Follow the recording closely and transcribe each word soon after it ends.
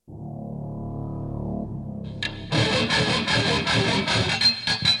The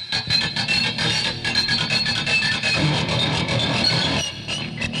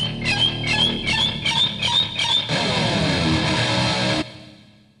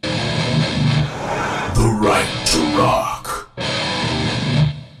Right to Rock.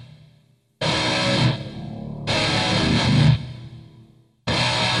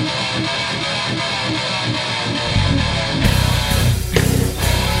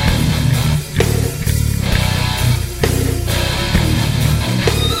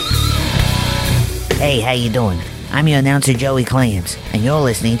 Hey, how you doing? I'm your announcer Joey Clams, and you're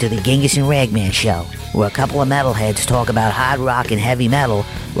listening to the Genghis and Ragman Show, where a couple of metalheads talk about hard rock and heavy metal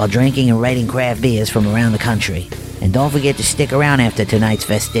while drinking and rating craft beers from around the country. And don't forget to stick around after tonight's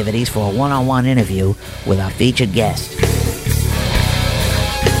festivities for a one-on-one interview with our featured guest.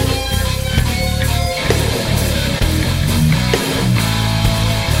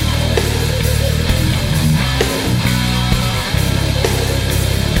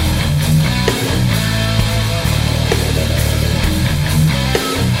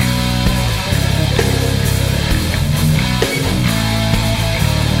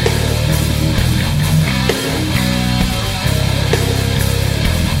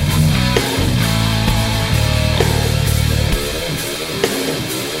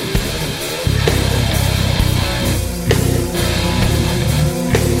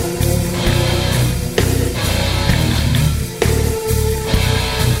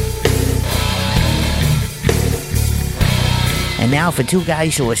 And now for two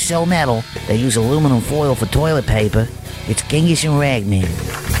guys who are so metal, they use aluminum foil for toilet paper, it's Genghis and Ragman.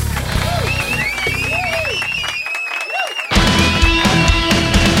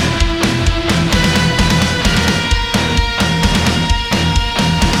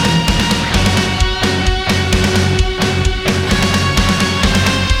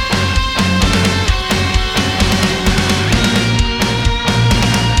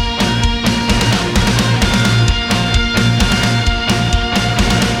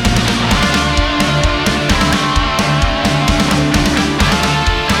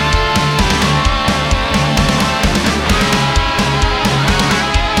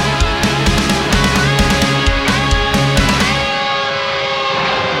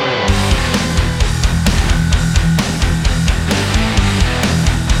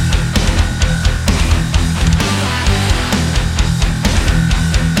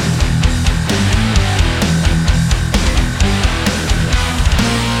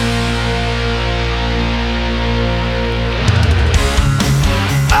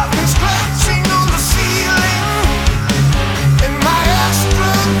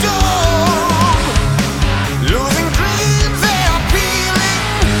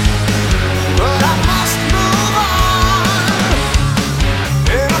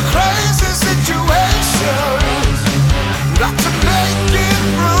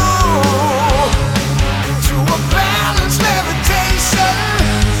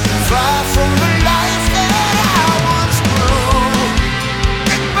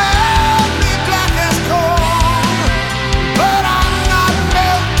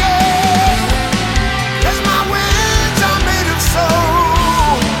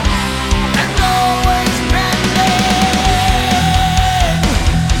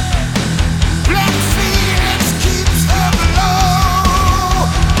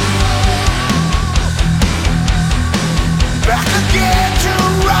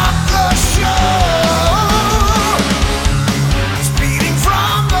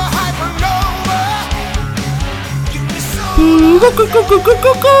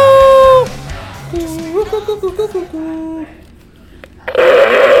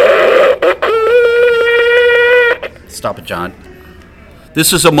 Stop it, John.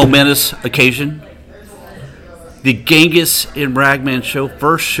 This is a momentous occasion. The Genghis and Ragman Show,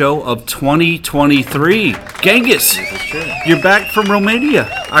 first show of 2023. Genghis, you're back from Romania.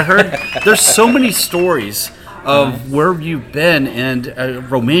 I heard there's so many stories of where you've been, and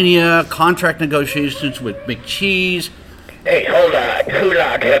Romania, contract negotiations with McCheese. Hey, hold on. Who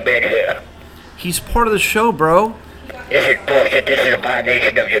allowed him in here? He's part of the show, bro. This is bullshit. This is a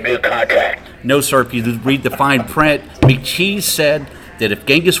violation of your new contract. No, sir. If you read the fine print, McCheese said that if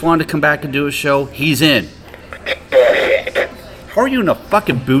Genghis wanted to come back and do a show, he's in. It's bullshit. How are you in a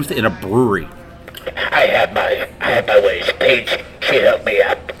fucking booth in a brewery? I have my ways. Paige, she hooked me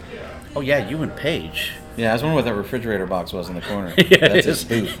up. Oh, yeah, you and Paige. Yeah, I was wondering what that refrigerator box was in the corner. Yeah, that's his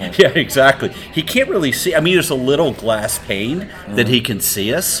booth. Huh? Yeah, exactly. He can't really see. I mean, there's a little glass pane that he can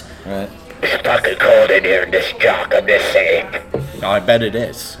see us. Right. It's fucking cold in here in this jock, I'm just saying. I bet it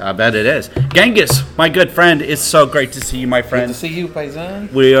is. Genghis, my good friend, it's so great to see you, my Good friend. to see you,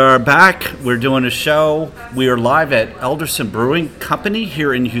 Paisan. We are back. We're doing a show. We are live at Elderson Brewing Company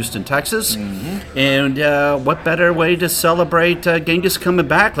here in Houston, Texas. Mm-hmm. And what better way to celebrate Genghis coming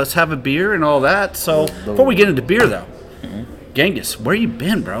back? Let's have a beer and all that. So before we get into beer, though, Genghis, where you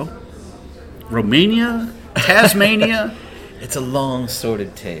been, bro? Romania? Tasmania? It's a long,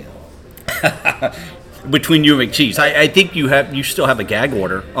 sordid tale. Between you and McCheese. I think you still have a gag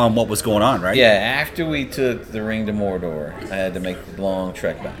order on what was going on, right? Yeah, after we took the ring to Mordor, I had to make the long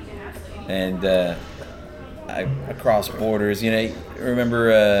trek back. And I crossed borders. You know,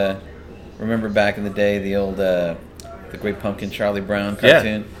 remember back in the day, the old The Great Pumpkin Charlie Brown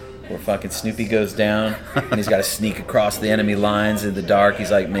cartoon? Where fucking Snoopy goes down and he's got to sneak across the enemy lines in the dark.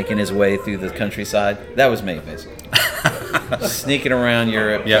 He's like making his way through the countryside. That was me, basically. Sneaking around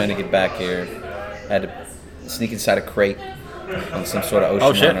Europe, trying to get back here. Had to sneak inside a crate on some sort of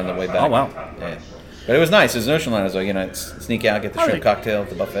ocean liner on the way back. Oh, wow. Yeah. But it was nice. It was an ocean liner. I was like, sneak out, get the shrimp cocktail at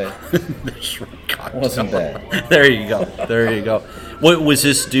the buffet. The shrimp cocktail. Wasn't bad. There you go. What was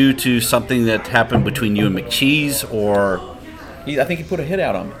this due to? Something that happened between you and McCheese, or? I think he put a hit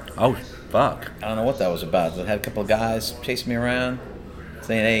out on me. Oh, fuck. I don't know what that was about. I had a couple of guys chasing me around,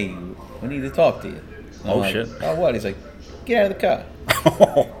 saying, "Hey, we need to talk to you." And I'm like, shit. Oh, what? He's like, "Get out of the car.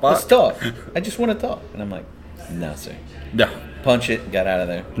 Oh, Let's fuck. talk. I just want to talk." And I'm like, "No, sir." No. Punch it. Got out of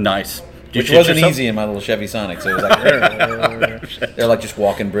there. Nice. Did you Which shit wasn't yourself? easy in my little Chevy Sonic. So it was like, they're like just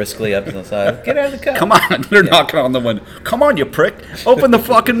walking briskly up to the side. Get out of the car. Come on. They're knocking on the window. Come on, you prick. Open the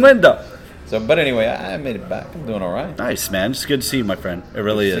fucking window. So, but anyway, I made it back. I'm doing all right. Nice, man. It's good to see you, my friend. It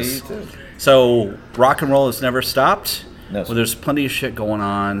really Good to is. see you, too. So, rock and roll has never stopped. No, sir. Well, there's plenty of shit going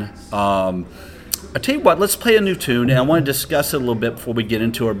on. I tell you what, let's play a new tune, and I want to discuss it a little bit before we get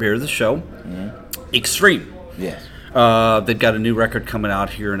into our beer of the show. Mm-hmm. Extreme. Yes. They've got a new record coming out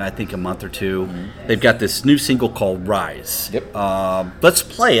here in, I think, a month or two. They've got this new single called Rise. Yep. Let's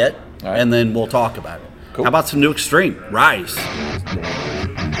play it, All right. and then we'll talk about it. Cool. How about some new Extreme? Rise.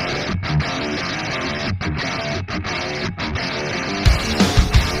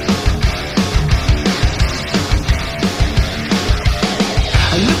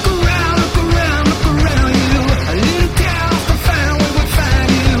 Look around you. A little chaos to find where we'll find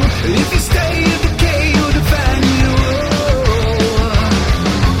you. If you stay in decay, you'll define you.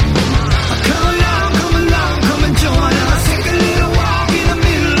 Come along, come and join us. Take a little walk in the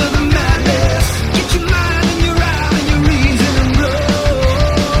middle of the madness. Get your mind and your eye and your reason and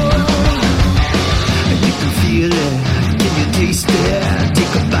roll. And you can feel it, can you taste it?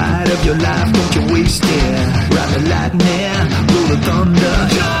 Take a bite of your life, don't you waste it. Ride the lightning, roll the thunder.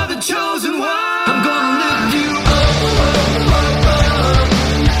 You're the chosen one. I'm gonna lift you up,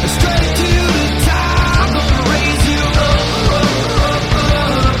 straight to the top. I'm gonna raise you up,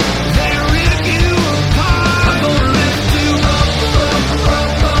 then rip you apart. I'm gonna lift you up,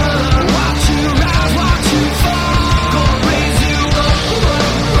 watch you rise, watch you fall. Gonna raise you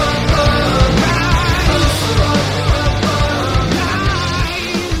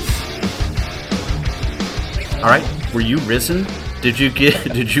rise. All right. Were you risen? Did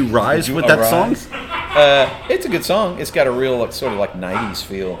you rise with that song? It's a good song. It's got a real sort of like 90s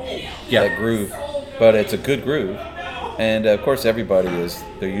feel. Yeah. That groove. But it's a good groove. And of course everybody is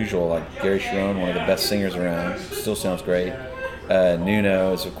their usual. Like Gary Sharon, one of the best singers around. Still sounds great.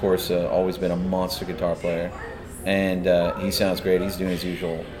 Nuno is of course always been a monster guitar player. And he sounds great. He's doing his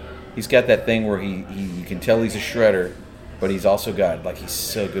usual. He's got that thing where he you can tell he's a shredder. But he's also got, like, he's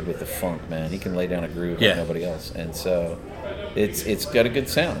so good with the funk, man. He can lay down a groove like nobody else. And so it's got a good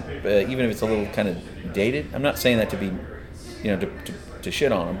sound. Even if it's a little kind of dated. I'm not saying that to be, to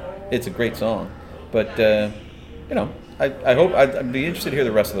shit on him. It's a great song. But, I hope, I'd be interested to hear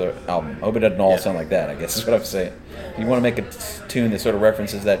the rest of the album. I hope it doesn't all sound like that, I guess is what I'm saying. If you want to make a tune that sort of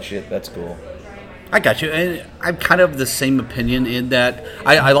references that shit, that's cool. I got you. And I'm kind of the same opinion in that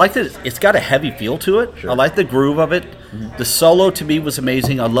I like that it's got a heavy feel to it. Sure. I like the groove of it. Mm-hmm. The solo to me was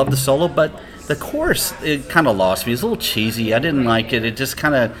amazing. I love the solo, but the chorus, it kind of lost me. It's a little cheesy. I didn't like it. It just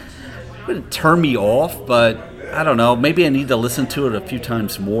kind of turned me off, but I don't know. Maybe I need to listen to it a few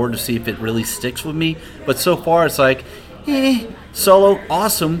times more to see if it really sticks with me. But so far, it's like, solo,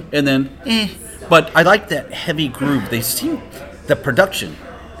 awesome, and then, But I like that heavy groove. The production.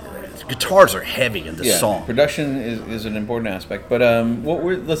 guitars are heavy in this song. Production is an important aspect. But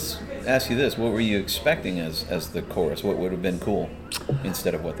let's ask you this: what were you expecting as the chorus? What would have been cool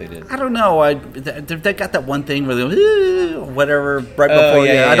instead of what they did? I don't know. They got that one thing where they go, whatever right before.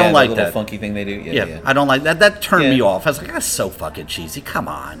 I don't like the little that funky thing they do. Yeah. I don't like that. That turned me off. I was like, that's so fucking cheesy. Come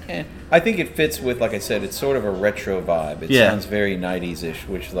on. Yeah. I think it fits with, like I said, it's sort of a retro vibe. It sounds very 90s-ish,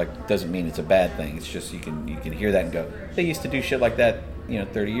 which like doesn't mean it's a bad thing. It's just you can hear that and go, they used to do shit like that,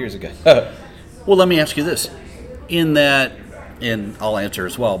 30 years ago. Well, let me ask you this. In that, and I'll answer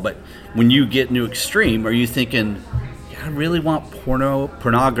as well, but when you get into Extreme, are you thinking, I really want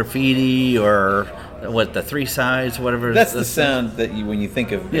pornography or what, the Three Sides, whatever? That's the sound that when you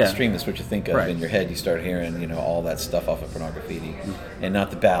think of Extreme, that's what you think of right. in your head. You start hearing, all that stuff off of pornography, and not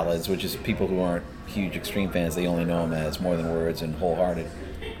the ballads, which is people who aren't huge Extreme fans, they only know them as More Than Words and Wholehearted.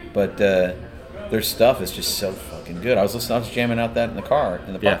 But their stuff is just so fucking good. I was jamming out that in the car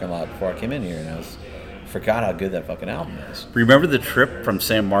in the parking lot before I came in here, and I forgot how good that fucking album is. Remember the trip from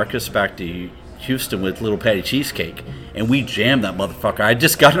San Marcos back to Houston with Little Patty Cheesecake, and we jammed that motherfucker. I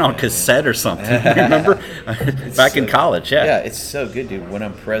just got it on cassette or something. Remember? Back in college, Yeah, it's so good, dude. When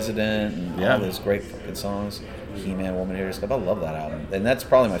I'm President and all those great fucking songs. He-Man, Woman Hater stuff. I love that album. And that's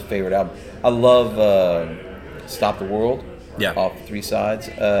probably my favorite album. I love Stop the World off Three Sides.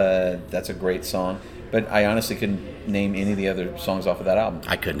 That's a great song. But I honestly couldn't name any of the other songs off of that album.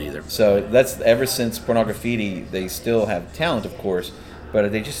 I couldn't either. So that's ever since Pornography, they still have talent, of course,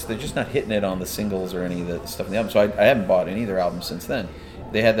 but they're just not hitting it on the singles or any of the stuff in the album. So I haven't bought any of their albums since then.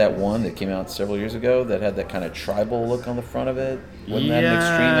 They had that one that came out several years ago that had that kind of tribal look on the front of it. Wasn't that an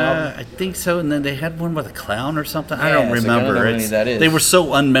Extreme album? I think so. And then they had one with a clown or something. I don't remember. I don't know any that is. They were so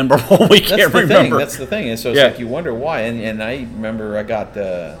unmemorable. We can't remember. That's the thing. And so it's like you wonder why. And I remember I got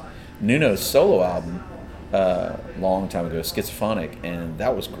Nuno's solo album long time ago, Schizophonic, and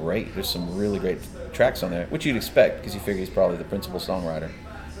that was great. There's some really great tracks on there, which you'd expect because you figure he's probably the principal songwriter.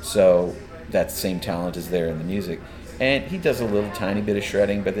 So that same talent is there in the music. And he does a little tiny bit of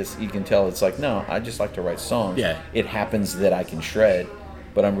shredding, but you can tell it's like, no, I just like to write songs. Yeah. It happens that I can shred,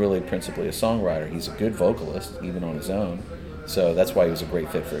 but I'm really principally a songwriter. He's a good vocalist, even on his own. So that's why he was a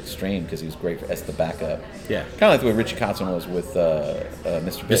great fit for Extreme, because he was great as the backup. Yeah. Kind of like the way Richie Kotzen was with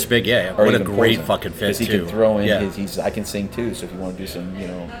Mr. Big. Mr. Big, yeah. Or What a even great Poison, fucking fit, because he too. can throw in Yeah. I can sing too, so if you want to do some,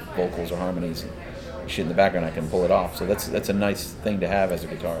 vocals or harmonies and shit in the background, I can pull it off. So that's a nice thing to have as a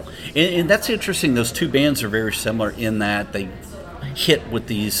guitarist. And that's interesting. Those two bands are very similar in that they hit with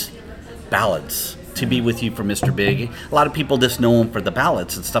these ballads. To Be With You for Mr. Big. A lot of people just know him for the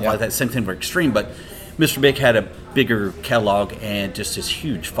ballads and stuff like that. Same thing for Extreme, but Mr. Big had a bigger catalog and just this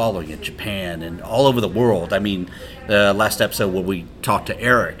huge following in Japan and all over the world. I mean, the last episode where we talked to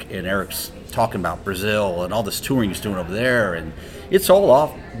Eric, and Eric's talking about Brazil and all this touring he's doing over there, and it's all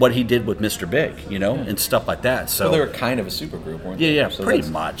off what he did with Mr. Big, and stuff like that. So well, they were kind of a super group, weren't they? Yeah, so pretty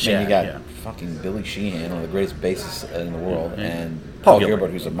much. I mean, you got yeah. fucking Billy Sheehan, one of the greatest bassists in the world, and Paul Paul Gilbert.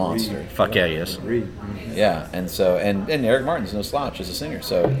 Gilbert, who's a monster. Fuck yeah, he is. Yeah, and so and Eric Martin's no slouch as a singer.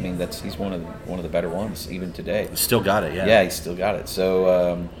 So I mean, he's one of the better ones even today. Still got it, yeah. Yeah, he's still got it.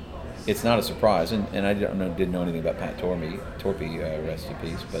 So it's not a surprise, and I didn't know anything about Pat Torpey, rest in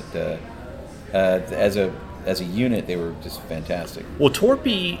peace. But as a unit, they were just fantastic. Well,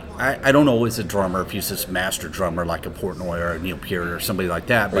 Torpey, I don't know as a drummer if he's this master drummer like a Portnoy or a Neil Peart or somebody like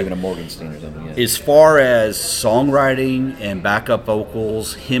that. Or but even a Morgenstein or something. Yeah. as far as songwriting and backup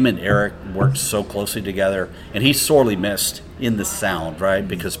vocals, him and Eric worked so closely together, and he's sorely missed in the sound, right?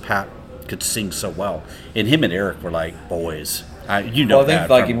 Because Pat could sing so well, and him and Eric were like boys. Well, I think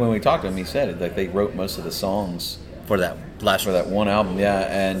that when we talked to him, he said it like they wrote most of the songs for that one album,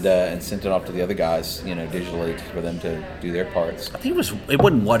 and sent it off to the other guys, digitally for them to do their parts. I think it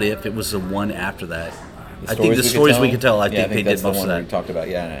wasn't What If, it was the one after that. I think the Stories We Could Tell, I think they did most of that. We talked about,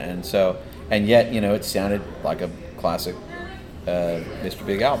 and yet, it sounded like a classic Mr.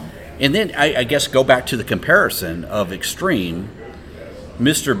 Big album. And then I guess go back to the comparison of Extreme.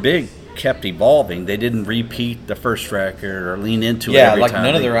 Mr. Big kept evolving. They didn't repeat the first record or lean into it every time.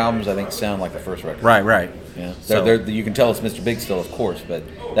 None of their albums, I think, sound like the first record. Right. Yeah, So- you can tell it's Mr. Big still, of course, but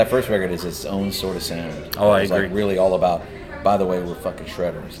that first record is its own sort of sound. Oh, I It's agree. like really all about, by the way, we're fucking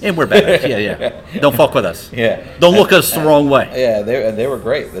shredders. And we're bad. Yeah. Don't fuck with us. Yeah. Don't look us the wrong way. Yeah, they were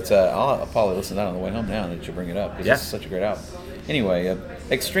great. That's I'll probably listen to that on the way home now that you bring it up, because it's such a great album. Anyway,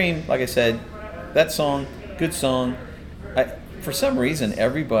 Extreme, like I said, that song, good song. For some reason,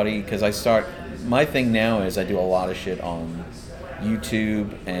 everybody, because my thing now is I do a lot of shit on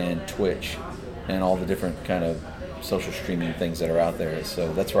YouTube and Twitch and all the different kind of social streaming things that are out there.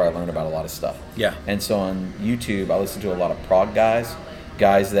 So that's where I learned about a lot of stuff. Yeah. And so on YouTube, I listen to a lot of prog guys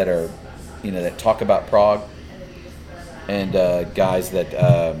guys that are, that talk about prog, and guys that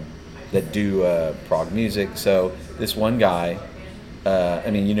do prog music. So this one guy,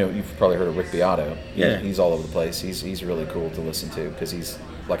 you've probably heard of Rick Beato. Yeah. He's all over the place. He's really cool to listen to because he's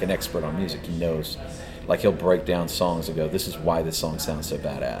like an expert on music. He knows, like he'll break down songs and go, this is why this song sounds so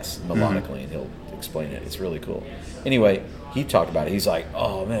badass melodically, and he'll explain it. It's really cool. Anyway, he talked about it. He's like,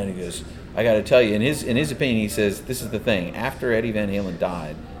 oh man, he goes, I got to tell you, in his opinion, he says, this is the thing. After Eddie Van Halen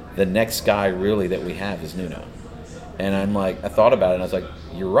died, the next guy really that we have is Nuno. And I'm like, I thought about it, and I was like,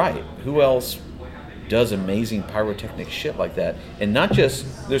 you're right. Who else does amazing pyrotechnic shit like that? And not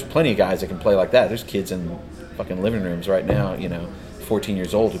just, there's plenty of guys that can play like that. There's kids in fucking living rooms right now, 14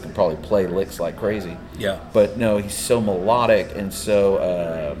 years old, who can probably play licks like crazy. Yeah. But no, he's so melodic, and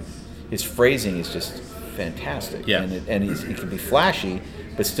so his phrasing is just fantastic. Yeah. And he can be flashy,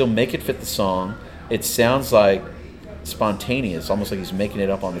 but still make it fit the song. It sounds like spontaneous, almost like he's making it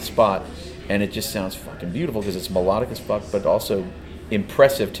up on the spot, and it just sounds fucking beautiful because it's melodic as fuck, but also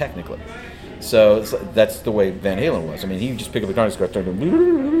impressive technically. So that's the way Van Halen was. I mean, he would just pick up the guitar and start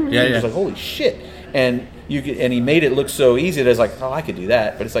turning. Yeah. Just like, holy shit. And he made it look so easy that it's like, oh, I could do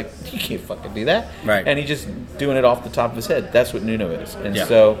that. But it's like, you can't fucking do that. Right. And he's just doing it off the top of his head. That's what Nuno is. And Yeah.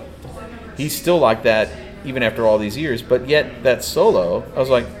 so he's still like that even after all these years. But yet that solo, I was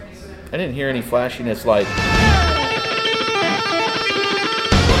like, I didn't hear any flashiness like...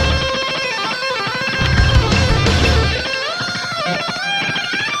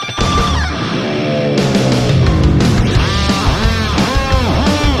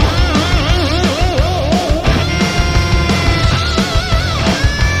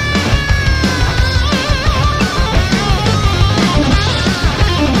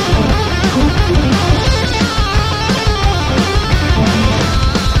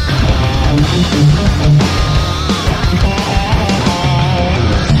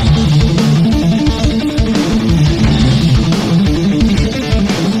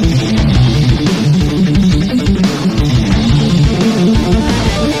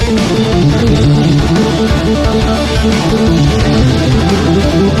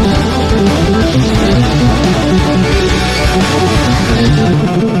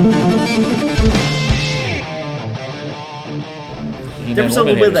 There's a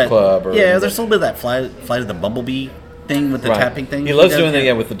little bit of that. Club or There's a little bit of that flight of the bumblebee thing with the tapping thing. He loves does, doing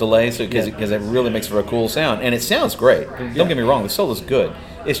that, with the delay, so because it really makes for a cool sound, and it sounds great. Don't get me wrong, the solo's good.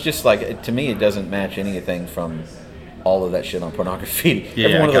 It's just like, to me, it doesn't match anything from all of that shit on Pornography.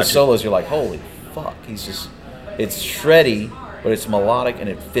 Every one of those solos, you're like, holy fuck, it's shreddy, but it's melodic and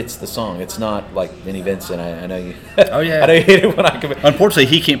it fits the song. It's not like Vinnie Vincent. I know you. Oh yeah. I know you hate it when I come. Unfortunately,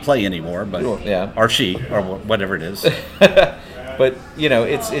 he can't play anymore, but yeah, or she, or whatever it is. But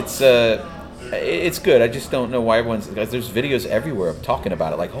it's good. I just don't know why everyone's, because there's videos everywhere of talking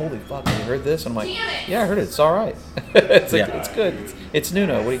about it. Like, holy fuck, have you heard this? And I'm like, yeah, I heard it. It's all right. It's like, it's good. It's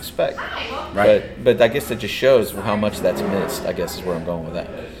Nuno. What do you expect? Right. But I guess that just shows how much that's missed. I guess is where I'm going with that.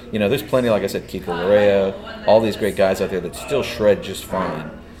 There's plenty, like I said, Kiko Loureiro, all these great guys out there that still shred just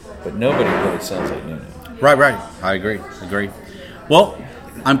fine, but nobody really sounds like Nuno. Right. I agree. Well,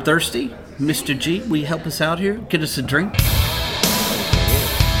 I'm thirsty. Mr. G, will you help us out here? Get us a drink.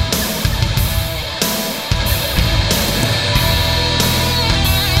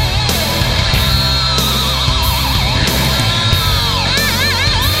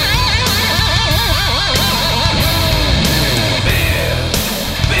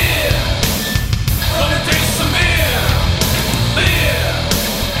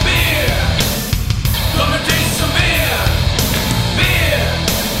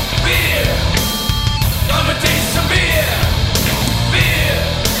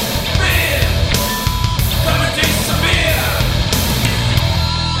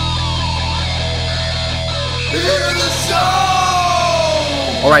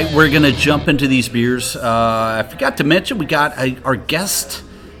 All right, we're going to jump into these beers. I forgot to mention, we got our guest.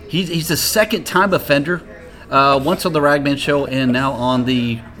 He's a second-time offender, once on the Ragman Show and now on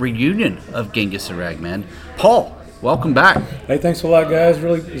the reunion of Genghis and Ragman. Paul, welcome back. Hey, thanks a lot, guys.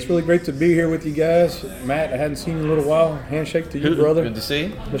 It's really great to be here with you guys. Matt, I hadn't seen you in a little while. Handshake to you, brother. Good to see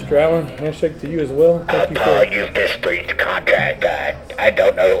you. Mr. Allen, handshake to you as well. Thank you Paul, for... you've just breached the contract. I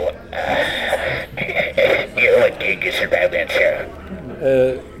don't know. You and Genghis and Ragman Show.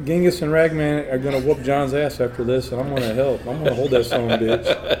 Genghis and Ragman are going to whoop John's ass after this, and I'm going to help. I'm going to hold that son of a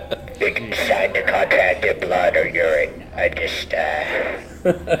bitch. You can sign the contract in blood or urine. I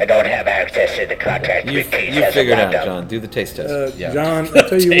don't have access to the contract. You figure it out, John. Do the taste test. John, I'll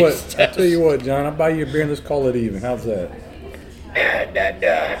tell you what, John. I'll buy you a beer and let's call it even. How's that?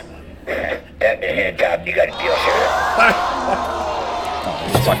 That hand job you got to deal with.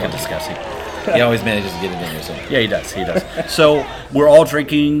 It's fucking disgusting. He always manages to get it in there. So. Yeah, he does. He does. So we're all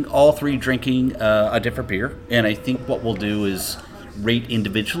three drinking a different beer, and I think what we'll do is rate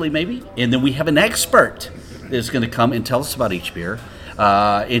individually, maybe, and then we have an expert that's going to come and tell us about each beer.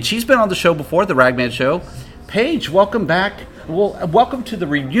 And she's been on the show before, the Ragman Show. Paige, welcome back. Well, welcome to the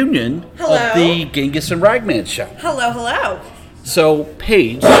reunion of the Genghis and Ragman Show. Hello. So,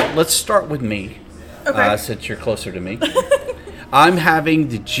 Paige, let's start with me, Okay. since you're closer to me. I'm having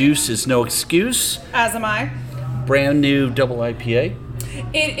the Juice is No Excuse, As am I. brand new double IPA.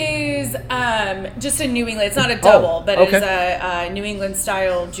 It is just a New England. It's not a double, but okay. it is a New England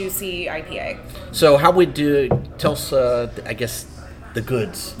style juicy IPA. So, how would you tell us, I guess, the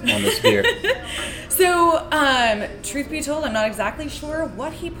goods on this beer? So, truth be told, I'm not exactly sure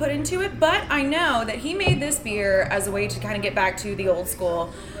what he put into it, but I know that he made this beer as a way to kind of get back to the old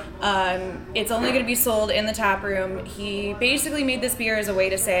school. It's only going to be sold in the tap room. He basically made this beer as a way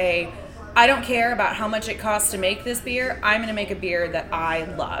to say, I don't care about how much it costs to make this beer. I'm going to make a beer that I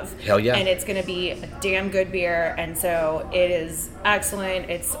love. Hell yeah. And it's going to be a damn good beer. And so it is excellent.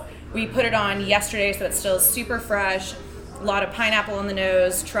 We put it on yesterday, so it's still super fresh. A lot of pineapple on the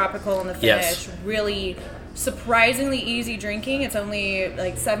nose, tropical in the finish. Yes. Really surprisingly easy drinking. It's only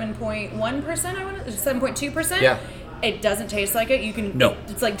like 7.1%, 7.2%. Yeah. It doesn't taste like it. You can. No.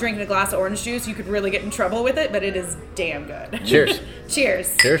 It's like drinking a glass of orange juice. You could really get in trouble with it, but it is damn good. Cheers.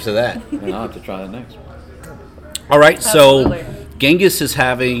 Cheers. Cheers to that. And I'll have to try that next. All right, Absolutely. so Genghis is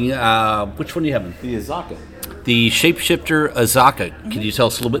having, which one are you having? The Azaka. The Shapeshifter Azaka. Can you tell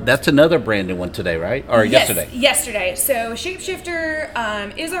us a little bit? That's another brand new one today, right? Or yesterday? Yesterday. So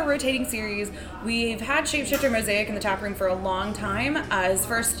Shapeshifter is our rotating series. We've had Shapeshifter Mosaic in the tap room for a long time. His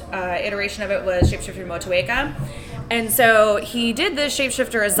first iteration of it was Shapeshifter Motueka. And so he did this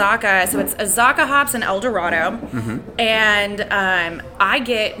Shapeshifter Azaka. So it's Azaka hops and Eldorado. And I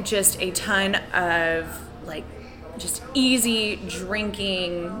get just a ton of just easy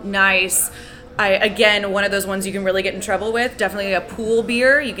drinking, nice. Again, one of those ones you can really get in trouble with. Definitely a pool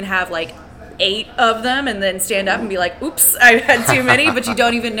beer. You can have 8 of them and then stand up and be like, oops, I had too many, but you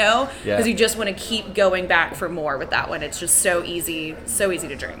don't even know because you just want to keep going back for more with that one. It's just so easy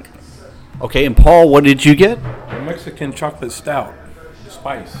to drink. Okay, and Paul, what did you get? A Mexican chocolate stout,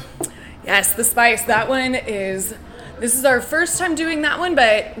 spice. Yes, the spice. That one is... This is our first time doing that one,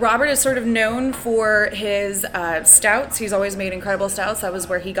 but Robert is sort of known for his stouts. He's always made incredible stouts. That was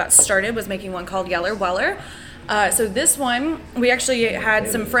where he got started, was making one called Yeller Weller. So this one, we actually had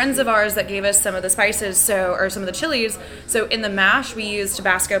some friends of ours that gave us some of the spices, or some of the chilies. So in the mash, we used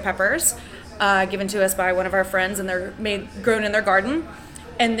Tabasco peppers, given to us by one of our friends, and they're grown in their garden.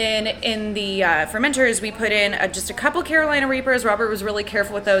 And then in the fermenters, we put in just a couple Carolina Reapers. Robert was really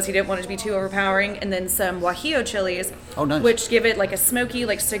careful with those. He didn't want it to be too overpowering. And then some Guajillo chilies, which give it a smoky,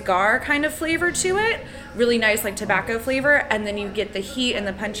 cigar kind of flavor to it. Really nice, tobacco flavor. And then you get the heat and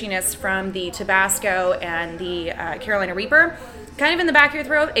the punchiness from the Tabasco and the Carolina Reaper. Kind of in the back of your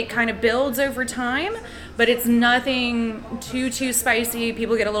throat. It kind of builds over time, but it's nothing too spicy.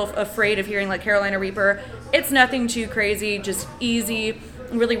 People get a little afraid of hearing Carolina Reaper. It's nothing too crazy, just easy.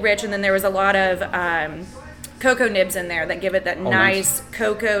 Really rich, and then there was a lot of cocoa nibs in there that give it that nice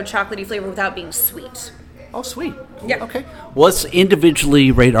cocoa chocolatey flavor without being sweet. Oh, sweet. Yeah. Okay. Well, let's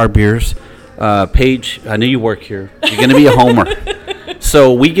individually rate our beers. Paige, I know you work here. You're going to be a homer.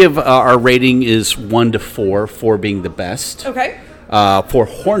 So we give our rating is 1 to 4, 4 being the best. Okay. For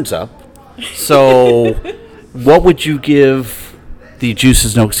Horns Up. So what would you give the Juice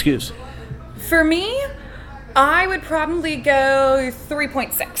is No Excuse? For me, I would probably go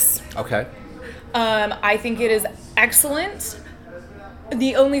 3.6. Okay. I think it is excellent.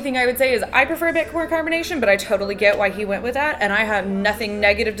 The only thing I would say is I prefer a bit more carbonation, but I totally get why he went with that, and I have nothing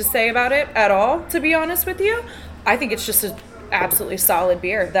negative to say about it at all, to be honest with you. I think it's just an absolutely solid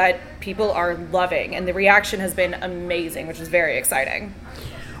beer that people are loving, and the reaction has been amazing, which is very exciting.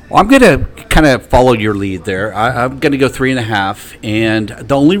 Well, I'm going to kind of follow your lead there. I'm going to go 3.5, and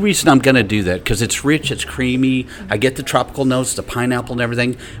the only reason I'm going to do that, because it's rich, it's creamy, I get the tropical notes, the pineapple and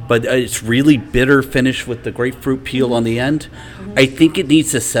everything, but it's really bitter finish with the grapefruit peel on the end. I think it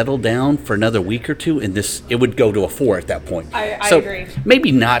needs to settle down for another week or two, and it would go to a 4 at that point. I agree.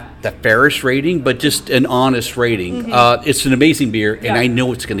 Maybe not the fairest rating, but just an honest rating. It's an amazing beer, and I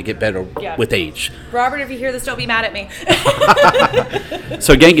know it's going to get better with age. Robert, if you hear this, don't be mad at me.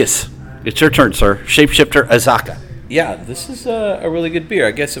 So, Genghis, it's your turn, sir. Shapeshifter Azaka. Yeah, this is a really good beer.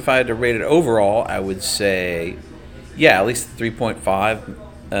 I guess if I had to rate it overall, I would say, at least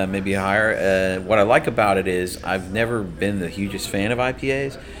 3.5, maybe higher. What I like about it is I've never been the hugest fan of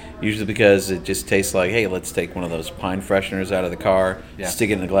IPAs, Usually because it just tastes like, hey, let's take one of those pine fresheners out of the car, stick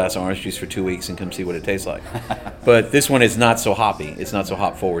it in a glass of orange juice for 2 weeks, and come see what it tastes like. But this one is not so hoppy. It's not so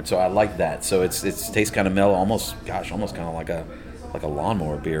hop forward, so I like that. So it tastes kind of mellow, almost kind of like a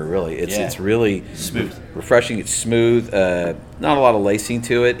lawnmower beer, really. It's really smooth, refreshing. It's smooth. Not a lot of lacing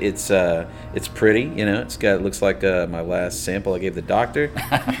to it. It's pretty. It looks like my last sample I gave the doctor.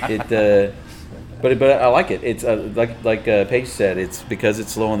 But I like it. It's like Paige said. It's because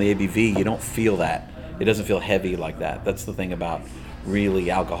it's low on the ABV. You don't feel that. It doesn't feel heavy like that. That's the thing about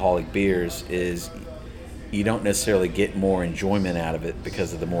really alcoholic beers is you don't necessarily get more enjoyment out of it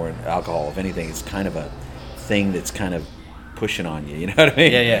because of the more alcohol. If anything, it's kind of a thing that's kind of pushing on you. You know what I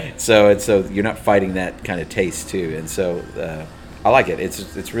mean? Yeah. So you're not fighting that kind of taste too. And so I like it.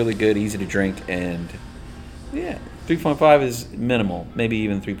 It's really good, easy to drink, and 3.5 is minimal. Maybe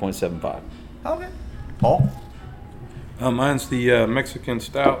even 3.75. Okay. Paul? Mine's the Mexican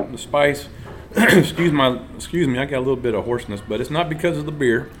stout, the spice. Excuse me, I got a little bit of hoarseness, but it's not because of the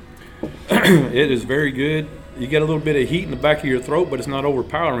beer. It is very good. You get a little bit of heat in the back of your throat, but it's not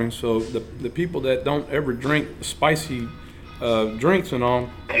overpowering. So the people that don't ever drink spicy drinks and all.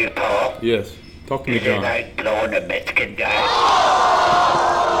 Hey, Paul. Yes. Talk to me, Is it John. like blowing a Mexican guy?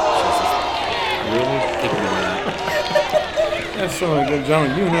 That's so good,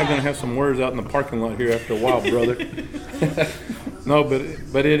 John. You and I are gonna have some words out in the parking lot here after a while, brother. No,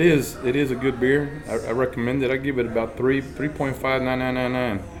 but it is a good beer. I recommend it. I give it about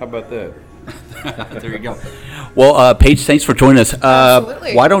 3.59999. How about that? There you go. Well, Paige, thanks for joining us.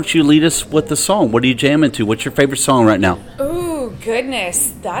 Absolutely. Why don't you lead us with the song? What are you jamming to? What's your favorite song right now? Oh,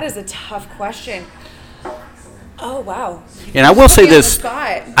 goodness. That is a tough question. Oh, wow. And I will say Put me on the this.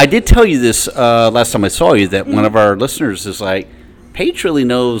 spot. I did tell you this last time I saw you, that one of our listeners is like, Paige really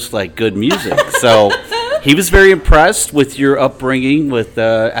knows like good music. So he was very impressed with your upbringing. With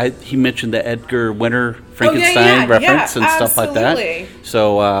he mentioned the Edgar Winter Frankenstein reference and stuff like absolutely. that.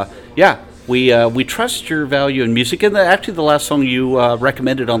 So we trust your value in music. And actually, the last song you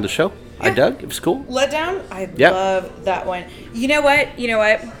recommended on the show, I dug. It was cool. Let Down? I Yeah. love that one. You know what?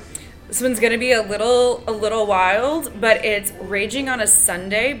 This one's gonna be a little wild, but it's "Raging on a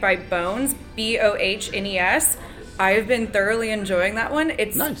Sunday" by Bones, Bohnes. I've been thoroughly enjoying that one.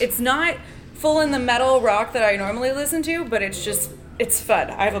 It's not full in the metal rock that I normally listen to, but it's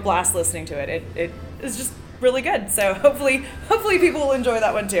fun. I have a blast listening to it. It is just really good. So hopefully people will enjoy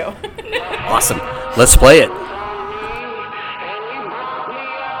that one too. Awesome. Let's play it.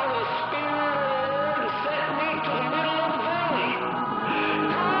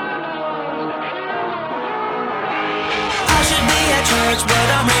 Church, but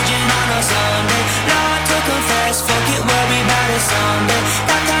I'm raging on a Sunday. Lord to confess, fuck it, worry about it Sunday.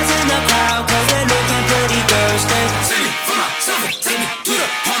 Baptized in the crowd, cause they're looking pretty thirsty. Sing it for myself, take me to the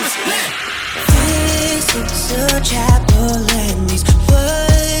promised land. This is a chapel and these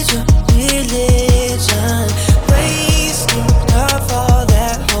words are religion. Wasting of all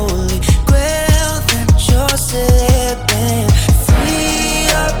that holy grail that you're slipping.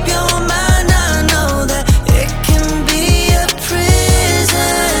 Free up your mind, I know that it can be a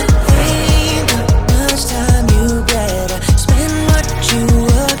prison. Ain't got much time, you better spend what you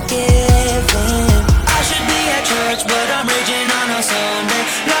were given. I should be at church, but I'm raging on a Sunday.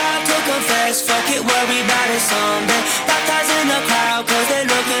 Lord to confess, fuck it, worry about it someday. Baptized in the crowd, cause they're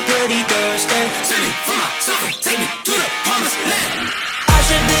looking pretty thirsty. Sing it for myself, take me to the promised land. I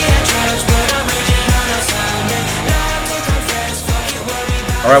should be at church, but I'm raging on a Sunday. Lord to confess, fuck it, worry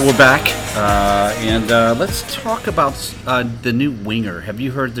about it. All right, we're back, and let's talk about the new Winger. Have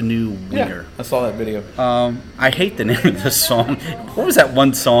you heard the new Winger? I saw that video. I hate the name of this song. What was that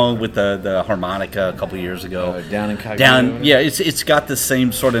one song with the harmonica a couple years ago? Down Incognito. Down, yeah, it's got the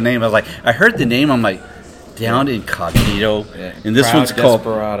same sort of name. I heard the name. I'm like, Down Incognito, Yeah. and this Proud one's called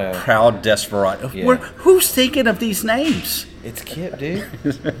Desperado. Proud Desperado. Yeah. Who's thinking of these names? It's Kip, dude.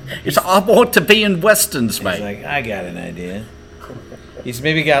 It's I want to be in westerns, He's mate. like, I got an idea. He's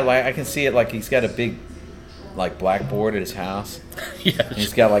maybe got like, I can see it like he's got a big like blackboard at his house. Yeah. And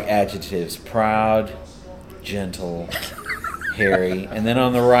he's got like adjectives: proud, gentle, hairy, and then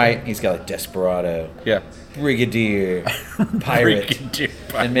on the right he's got like desperado, Yeah. brigadier, pirate, Brigadier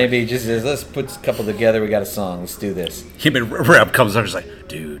and maybe he just says, let's put a couple together. We got a song. Let's do this. Him and Reb comes over. He's like,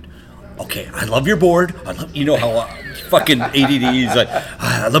 dude, okay, I love your board. I love, you know how fucking ADD. He's like,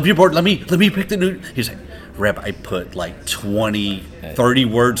 I love your board. Let me pick the new. He's like, Reb, I put like 20, 30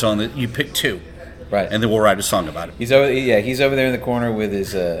 words on it. You pick 2, Right. and then we'll write a song about it. He's over. Yeah, he's over there in the corner with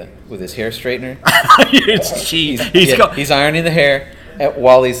his hair straightener. It's cheap. He's ironing the hair,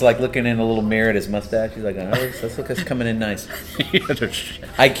 While he's like looking in a little mirror at his mustache, he's like, "Oh, let's look, it's coming in nice."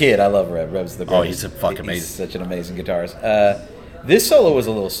 I kid. I love Reb. Reb's the greatest. He's a fucking amazing. He's such an amazing guitarist. This solo was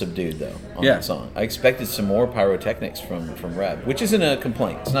a little subdued though on that song. I expected some more pyrotechnics from Reb, which isn't a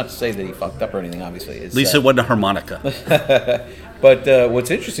complaint. It's not to say that he fucked up or anything. Obviously, At least it wasn't a harmonica. But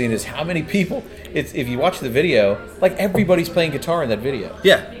what's interesting is how many people. If you watch the video, like everybody's playing guitar in that video.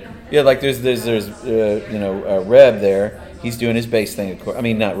 Yeah. Yeah, like there's Reb there. He's doing his bass thing. I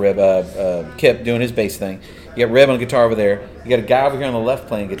mean, not Reb. Kip doing his bass thing. You got Reb on guitar over there. You got a guy over here on the left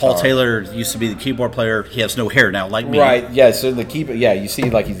playing guitar. Paul Taylor used to be the keyboard player. He has no hair now, like me. Right. Yeah. So the keyboard. Yeah, you see,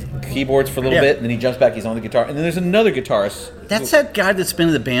 like he's keyboards for a little bit, and then he jumps back. He's on the guitar, and then there's another guitarist. That's that guy that's been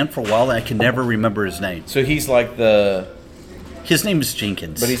in the band for a while, and I can never remember his name. So he's like His name is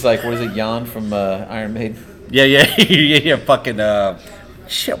Jenkins. But he's like, what is it, Jan from Iron Maiden? Yeah. Fucking.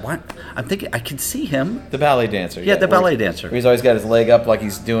 Shit. What? I'm thinking I can see him. The ballet dancer. Yeah, the ballet dancer. He's always got his leg up like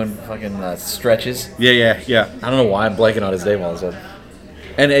he's doing fucking stretches. Yeah. I don't know why I'm blanking on his name all of a sudden.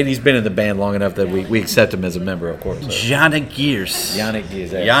 And he's been in the band long enough that we accept him as a member, of course. So. Yannick Gears.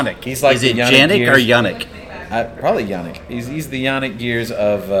 Yannick. He's like is it Janik or Yannick? Probably Yannick. He's the Yannick Gears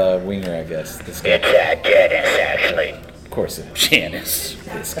of Winger, I guess. This guy. It's Janice, actually. Of course it is. Janice.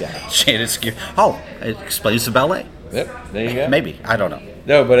 This guy. Janice Gears. Oh, it explains the ballet. Yep, there you go. Maybe. I don't know.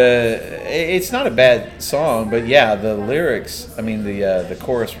 No, but it's not a bad song. But yeah, the lyrics. I mean, the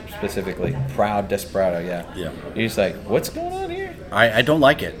chorus specifically, "Proud Desperado." Yeah. You're just like, what's going on here? I don't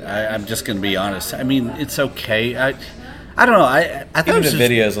like it. I'm just going to be honest. I mean, it's okay. I don't know. I thought Even the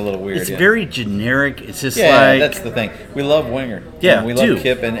video is a little weird. It's very generic. It's just like that's the thing. We love Winger. Yeah, we love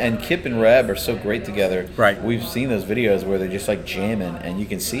Kip, and Kip and Reb are so great together. Right. We've seen those videos where they're just like jamming, and you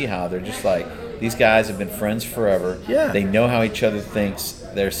can see how they're just like. These guys have been friends forever. Yeah. They know how each other thinks.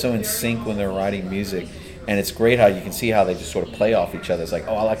 They're so in sync when they're writing music. And it's great how you can see how they just sort of play off each other. It's like,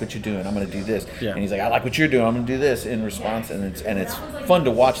 oh, I like what you're doing. I'm going to do this. Yeah. And he's like, I like what you're doing. I'm going to do this in response. And it's fun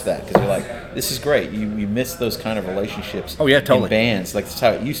to watch that because you're like, this is great. You miss those kind of relationships in bands. Like, that's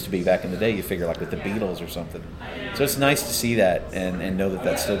how it used to be back in the day. You figure like with the Beatles or something. So it's nice to see that and know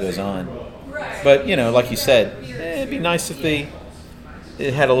that still goes on. But, like you said, it'd be nice if it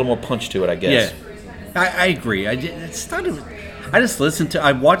had a little more punch to it, I guess. Yeah, I agree. I just listened to.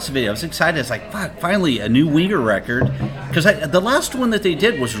 I watched the video. I was excited. It's like, fuck! Finally, a new Winger record. Because the last one that they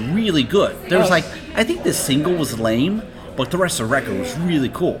did was really good. There was I think the single was lame, but the rest of the record was really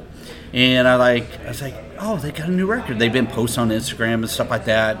cool. And I was like, oh, they got a new record. They've been posting on Instagram and stuff like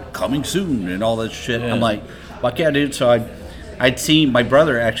that, coming soon and all that shit. Yeah. I'm like, fuck yeah, dude. So I'd seen, my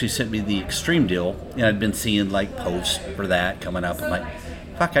brother actually sent me the Extreme deal, and I'd been seeing posts for that coming up. I'm like,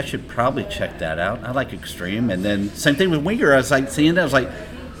 fuck, I should probably check that out. I like Extreme. And then same thing with Winger. I was seeing that. I was like,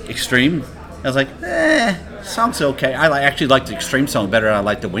 Extreme? I was like, song's okay. I actually like the Extreme song better than I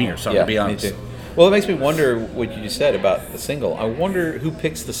like the Winger song, to be honest. Me too. Well, it makes me wonder what you just said about the single. I wonder who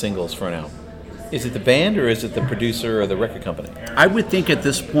picks the singles for an album. Is it the band or is it the producer or the record company? I would think at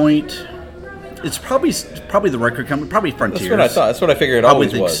this point, it's probably the record company, probably Frontiers. That's what I thought. That's what I figured it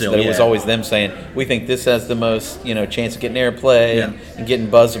always was. So, it was always them saying, we think this has the most, chance of getting airplay and getting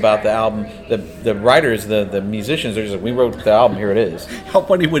buzzed about the album. The writers, the musicians are just like, we wrote the album, here it is. How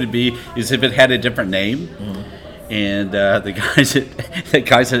funny would it be is if it had a different name? Mm-hmm. And the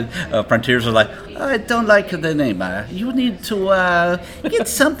guys at Frontiers are like, I don't like the name. You need to get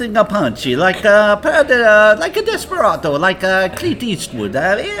something punchy, like a Desperado, like Clint Eastwood.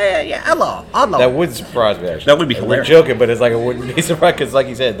 Hello. That would surprise me, actually. That would be hilarious. We're joking, but it's like it wouldn't be surprising because, like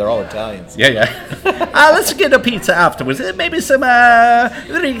you said, they're all Italians. Yeah. Let's get a pizza afterwards. Maybe some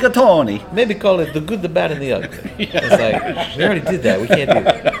rigatoni. Maybe call it The Good, the Bad, and the Ugly. It's like, we already did that. We can't do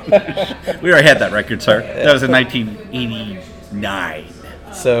that. We already had that record, sir. That was in 1989.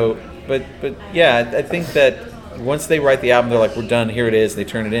 So, but yeah, I think that once they write the album, they're like, we're done, here it is, they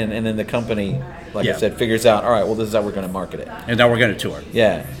turn it in, and then the company, I said, figures out, all right, well, this is how we're going to market it. And now we're going to tour.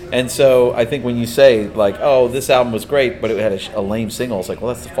 Yeah. And so I think when you say, oh, this album was great, but it had a lame single, it's like,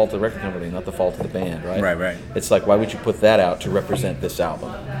 well, that's the fault of the record company, not the fault of the band, right? Right. It's like, why would you put that out to represent this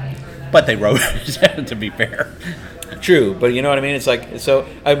album? But they wrote it, to be fair. True, but you know what I mean? It's like, so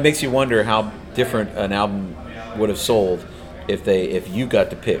it makes you wonder how different an album would have sold if you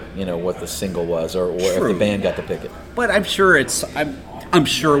got to pick, what the single was, or if the band got to pick it. But I'm sure I'm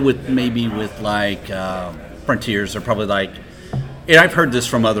sure with Frontiers, they're probably and I've heard this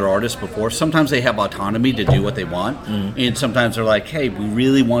from other artists before. Sometimes they have autonomy to do what they want, and sometimes they're like, hey, we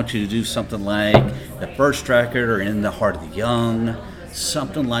really want you to do something like the first record or In the Heart of the Young,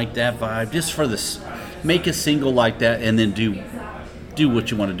 something like that vibe, just for this, make a single like that, and then do do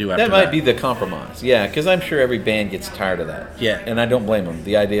what you want to do after That that. might be the compromise. Yeah, because I'm sure every band gets tired of that. Yeah. And I don't blame them.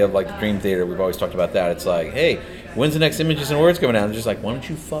 The idea of like the Dream Theater, we've always talked about that. It's like, hey, when's the next Images and Words coming out? I'm just like, why don't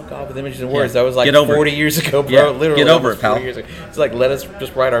you fuck off with Images and Words? That was like Get over 40 it. years ago, bro. Yeah, Literally, get over almost it, pal. 40 years ago. It's like, let us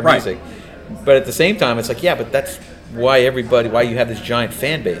just write our Right. music. But at the same time, it's like, yeah, but that's why you have this giant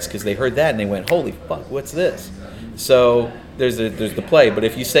fan base, because they heard that and they went, holy fuck, what's this? So there's the play. But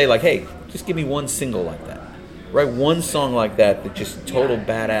if you say like, hey, just give me one single like that. Write one song like that just total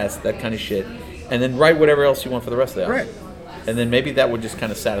badass, that kind of shit, and then write whatever else you want for the rest of the album. Right. And then maybe that would just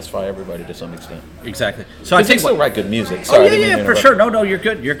kind of satisfy everybody to some extent. Exactly. So I Because they think still write good music. Oh Sorry, I didn't yeah, mean yeah, to for interrupt. sure. No, you're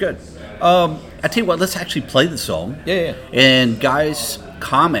good. You're good. I tell you what, let's actually play the song. Yeah. And guys,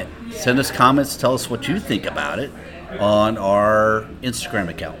 comment. Send us comments. Tell us what you think about it on our Instagram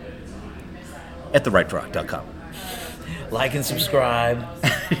account at therightorock.com. Like and subscribe.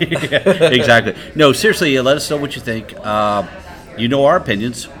 Exactly. No, seriously, let us know what you think. You know our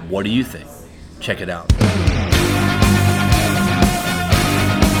opinions. What do you think? Check it out.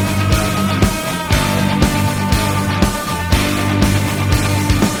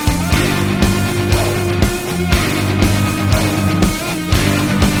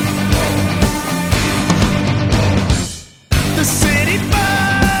 The city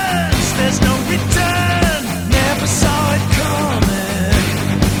burns, there's no return. Never saw it coming.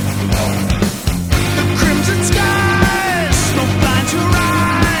 The crimson skies, smoke blinds your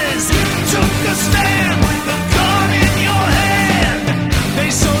eyes. Took a stand with a gun in your hand. They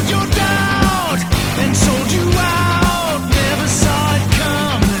sold your doubt, then sold you out. Never saw it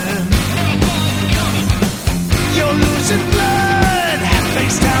coming. You're losing blood,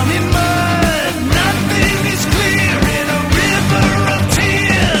 face down in mud. Nothing is clear in a river of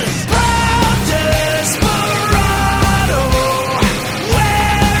tears. Proud desperado,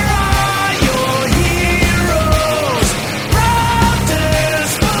 where are your heroes? Proud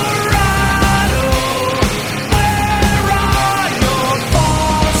desperado, where are your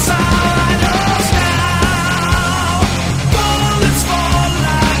false idols now? Bullets fall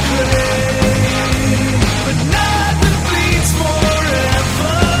like rain, but nothing bleeds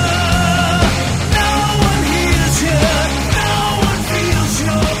forever. No one hears you, no one feels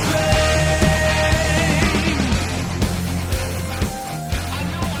your pain.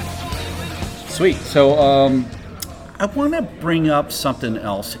 Sweet. So, I want to bring up something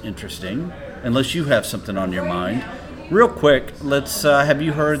else interesting, unless you have something on your mind. Real quick, let's. Have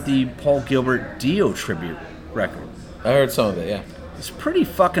you heard the Paul Gilbert Dio tribute record? I heard some of it, yeah. It's pretty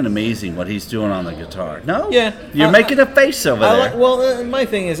fucking amazing what he's doing on the guitar. No? Yeah. You're making a face over there. My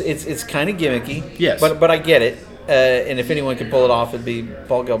thing is, it's kind of gimmicky. Yes. But I get it. And if anyone can pull it off, it'd be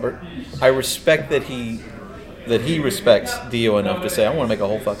Paul Gilbert. I respect that he respects Dio enough to say, I want to make a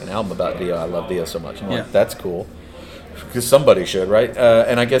whole fucking album about Dio. I love Dio so much. I'm Yeah. like, that's cool. Because somebody should, right?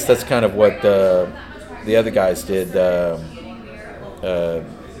 And I guess that's kind of what the other guys did.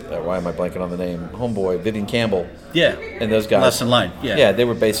 Why am I blanking on the name? Homeboy, Vivian Campbell. Yeah. And those guys. Less in line. Yeah. Yeah, they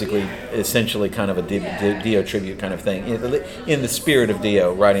were basically, essentially kind of a Dio tribute kind of thing. In the spirit of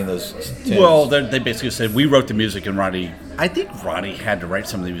Dio, writing those tunes. Well, they basically said, we wrote the music, and Ronnie... I think Ronnie had to write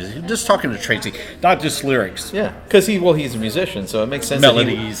some of the music. Just talking to Tracy, not just lyrics. yeah, because he's a musician, so it makes sense.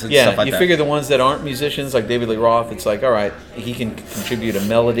 Melodies and stuff like you that. figure the ones that aren't musicians, like David Lee Roth, it's like, all right, he can contribute a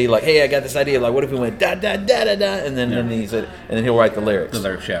melody. Like, hey, I got this idea. Like, what if we went da da da da da, and then he'll write the lyrics. The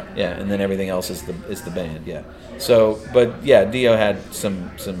lyrics, yeah. Yeah, and then everything else is the band. Yeah. So, but yeah, Dio had some.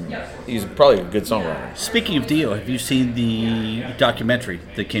 He's probably a good songwriter. Speaking of Dio, have you seen the documentary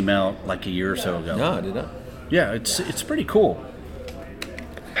that came out like a year or so ago? No, I did not. Yeah, it's pretty cool.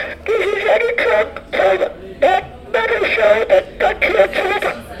 This is Eddie Trunk from that metal show that got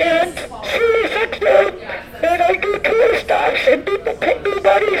canceled in Sirius XM, and I do tour stops, and people pick me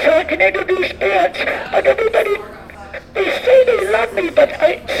money so I can introduce bands, and everybody, they say they love me, but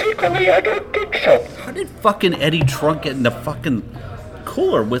secretly I don't think so. How did fucking Eddie Trunk get in the fucking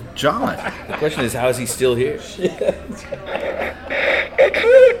cooler with John? The question is, how is he still here? It's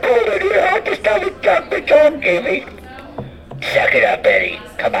really cold in here, I'll just tell the junk that John gave me. Suck it up, Eddie.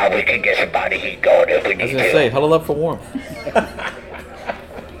 Come on, we can get some body heat going if we I was need gonna to. say, huddle up for warmth.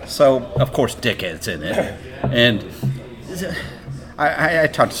 So, of course, Dickhead's in it. And I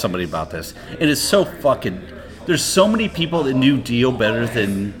talked to somebody about this. It is so fucking... There's so many people that knew Dio better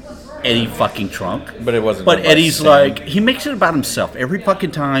than Eddie fucking Trunk. But it wasn't But done by Eddie's Sam. like... He makes it about himself every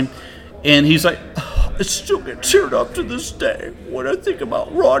fucking time. And he's like, oh, I still get teared up to this day when I think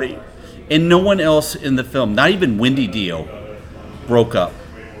about Ronnie. And no one else in the film, not even Wendy Dio, broke up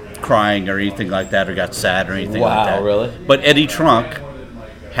crying or anything like that or got sad or anything like Wow, that. really? But Eddie Trunk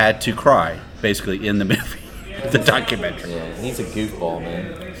had to cry, basically, in the movie. the documentary. Yeah, he's a goofball,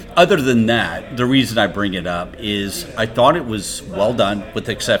 man. Other than that, the reason I bring it up is I thought it was well done, with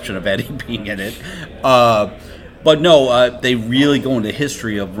the exception of Eddie being in it. But no, they really go into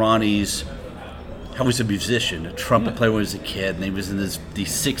history of Ronnie's. How he was a musician, a trumpet player when he was a kid, and he was in these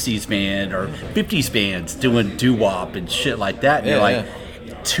 60s band or 50s bands doing doo-wop and shit like that. And you're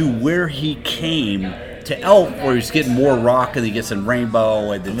like, to where he came to Elf, where he's getting more rock, and he gets in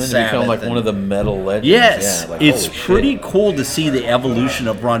Rainbow and then And then Sabbath. he become like one of the metal legends. Yes, Yeah, like, it's holy pretty shit. cool to see the evolution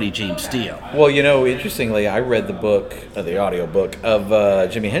of Ronnie James Dio. Well, interestingly, I read the book, the audio book of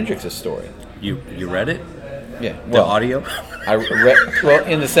Jimi Hendrix's story. You read it? Yeah, The audio? I read. Well,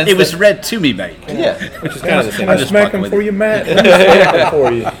 in the sense It was that, read to me, mate. yeah, which is kind of the same. I just smack fucking him with for you. you, Matt. I smack him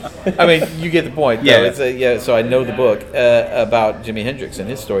for you. I mean, you get the point. Yeah. Though. So I know the book about Jimi Hendrix and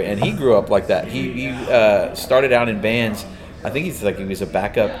his story, and he grew up like that. He started out in bands. I think he was a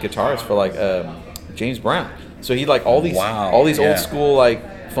backup guitarist for like James Brown. So he like all these Wow, old yeah. school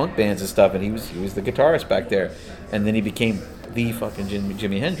like funk bands and stuff, and he was the guitarist back there, and then he became the fucking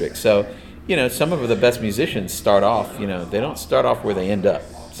Jimi Hendrix. So some of the best musicians start off. They don't start off where they end up.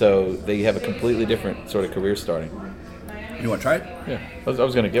 So they have a completely different sort of career starting. You want to try it? Yeah, I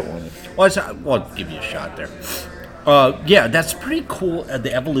was going to get one. Well, I'll give you a shot there. Yeah, that's pretty cool.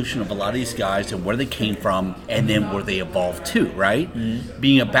 The evolution of a lot of these guys and where they came from, and then where they evolved to, right? Mm-hmm.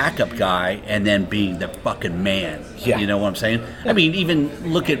 Being a backup guy and then being the fucking man. Yeah. You know what I'm saying? I mean,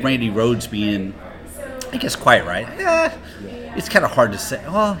 even look at Randy Rhoads being, I guess, quiet, right? It's kind of hard to say.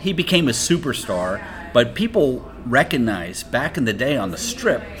 Well, he became a superstar, but people recognize back in the day on the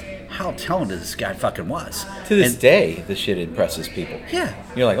Strip how talented this guy fucking was. To this And- day, the shit impresses people. Yeah.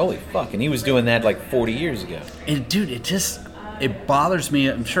 You're like, holy fuck. And he was doing that like 40 years ago. And dude, it bothers me.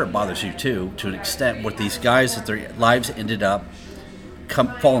 I'm sure it bothers you too, to an extent, with these guys that their lives ended up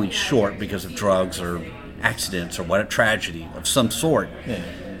falling short because of drugs or accidents or what a tragedy of some sort. Yeah.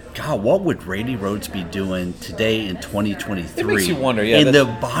 God, what would Randy Rhoads be doing today in 2023? It makes you wonder, yeah, In the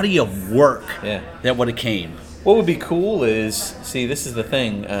that's- body of work Yeah. that would have came. What would be cool is, see, this is the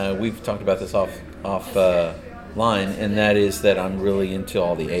thing. We've talked about this off line, and that is that I'm really into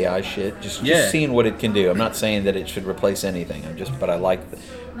all the AI shit. Just seeing what it can do. I'm not saying that it should replace anything. But I like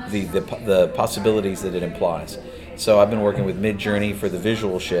the possibilities that it implies. So I've been working with Midjourney for the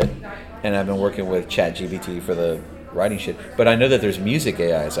visual shit, and I've been working with ChatGPT for the writing shit. But I know that there's music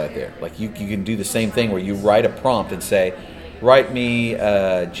AIs out there. Like you can do the same thing where you write a prompt and say, write me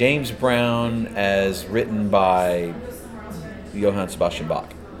James Brown as written by Johann Sebastian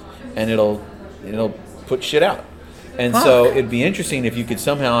Bach, and it'll put shit out. And so it'd be interesting if you could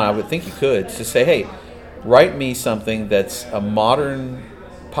somehow, I would think you could, to say, hey, write me something that's a modern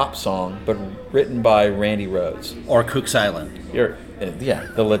pop song but written by Randy Rhoads. Or Cook's Island.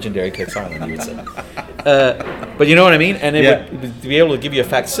 The legendary Cook's Island, you would say. But you know what I mean? And it would be able to give you a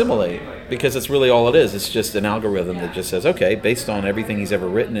facsimile, because it's really all it is. It's just an algorithm that just says, okay, based on everything he's ever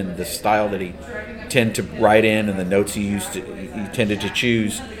written and the style that he tended to write in and the notes he tended to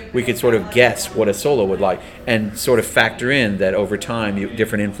choose, we could sort of guess what a solo would like and sort of factor in that over time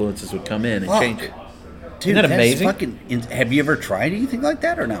different influences would come in and change it. Dude, Isn't that amazing? Have you ever tried anything like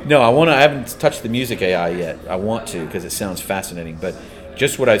that or no? No, I haven't touched the music AI yet. I want to, because it sounds fascinating. But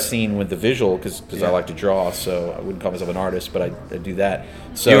just what I've seen with the visual, because I like to draw, so I wouldn't call myself an artist, but I do that.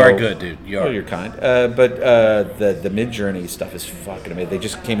 So You are good, dude. You are. Well, you're kind. But the Midjourney stuff is fucking amazing. They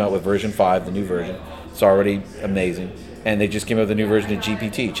just came out with version 5, the new version. It's already amazing. And they just came out with a new version of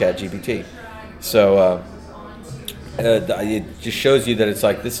ChatGPT. So it just shows you that it's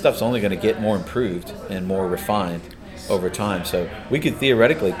like this stuff's only going to get more improved and more refined over time. So we could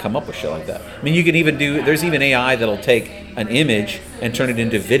theoretically come up with shit like that. I mean, you can even there's even AI that'll take an image and turn it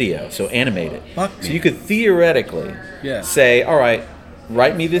into video, so animate it. Fuck So me. you could theoretically say, all right,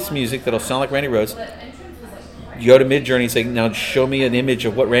 write me this music that'll sound like Randy Rhoads. You go to Midjourney and say, now show me an image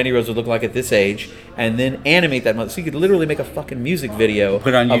of what Randy Rhoads would look like at this age, and then animate that. So you could literally make a fucking music video Put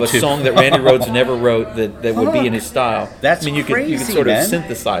it on of a YouTube. song that Randy Rhoads never wrote that would be in his style. That's you could crazy, sort of man.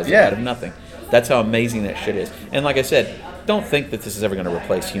 synthesize it Yeah. out of nothing. That's how amazing that shit is. And like I said, don't think that this is ever going to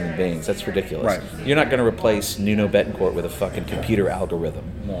replace human beings. That's ridiculous. Right. You're not going to replace Nuno Betancourt with a fucking computer algorithm.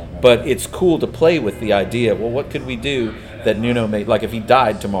 But it's cool to play with the idea, well, what could we do that Nuno made? Like if he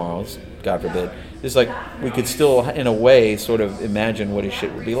died tomorrow, God forbid, it's like we could still, in a way, sort of imagine what his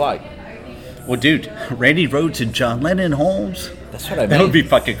shit would be like. Well, dude, Randy Rhoads and John Lennon Holmes. That's what I mean. That would be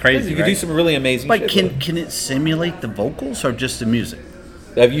fucking crazy. You could do right? some really amazing But shit. can with it. can it simulate the vocals or just the music?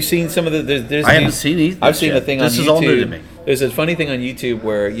 Have you seen some of the? There's I haven't seen either I've seen yet. a thing on YouTube. This is all new to me. There's a funny thing on YouTube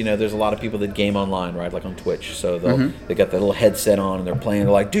where there's a lot of people that game online, right? Like on Twitch. So they got the little headset on and they're playing.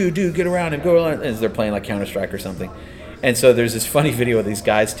 They're like, dude, get around and go around, as they're playing like Counter-Strike or something. And so there's this funny video where these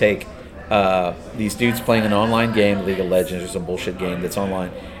guys take these dudes playing an online game, League of Legends or some bullshit game that's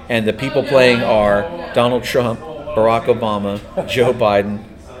online, and the people playing are Donald Trump, Barack Obama, Joe Biden,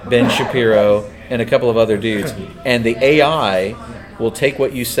 Ben Shapiro, and a couple of other dudes. And the AI will take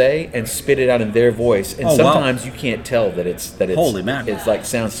what you say and spit it out in their voice. And sometimes you can't tell that it's Holy man. It's like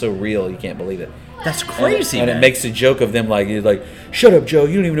sounds so real you can't believe it. That's crazy, and man. it makes a joke of them like, shut up, Joe.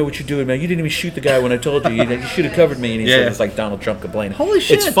 You don't even know what you're doing, man. You didn't even shoot the guy when I told you. You should have covered me. And he said it's like Donald Trump complaining. Holy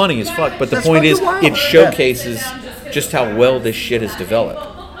shit. It's funny as fuck. But the That's point is, fucking wild. it showcases just how well this shit is developed.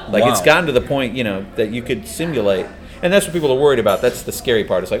 Like, it's gotten to the point, that you could simulate. And that's what people are worried about. That's the scary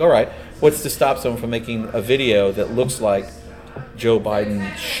part. It's like, all right, what's to stop someone from making a video that looks like Joe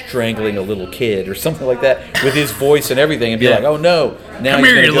Biden strangling a little kid or something like that with his voice and everything, and be like, oh no, now Come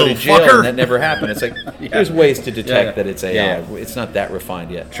he's here, going to you go to little jail, fucker. and that never happened. It's like, there's ways to detect that it's AI. Yeah. It's not that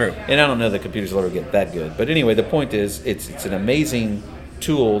refined yet. True. And I don't know that computers will ever get that good. But anyway, the point is, it's an amazing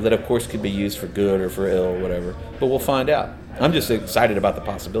tool that, of course, could be used for good or for ill or whatever. But we'll find out. I'm just excited about the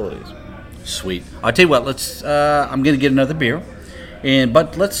possibilities. Sweet. I'll tell you what. Let's. I'm gonna get another beer,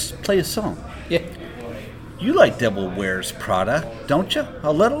 but let's play a song. Yeah. You like Devil Wears Prada, don't you?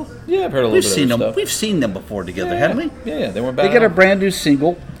 A little. Yeah, I've heard a little We've bit seen of their them. stuff. We've seen them before together, haven't we? Yeah, they weren't bad. They got a brand new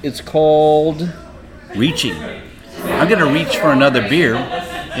single. It's called "Reaching." I'm gonna reach for another beer,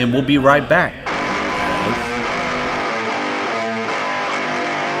 and we'll be right back.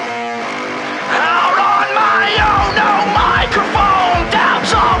 Out on my own, no microphone,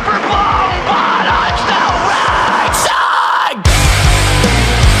 doubts overblown, but I'm still raging.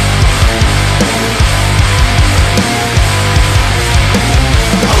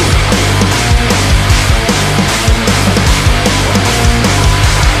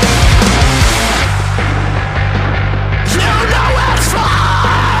 You know it's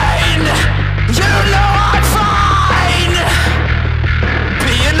fine. You know I'm fine.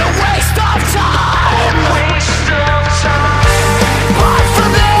 Being a waste of time. But for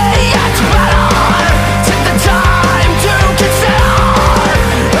me, it's better. Take the time to consider.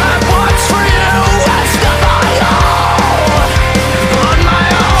 And what's for you is not my own. On my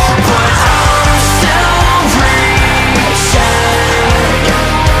own, but I'm still reaching.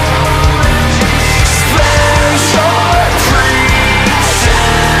 Spare your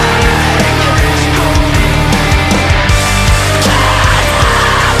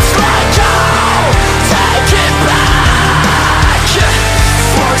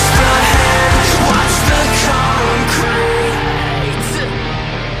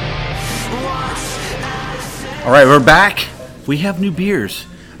All right, we're back. We have new beers.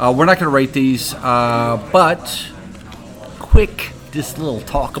 We're not going to rate these, but quick, just a little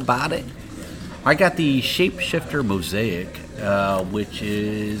talk about it. I got the Shapeshifter Mosaic, which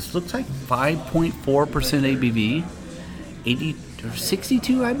looks like 5.4% ABV, 80 or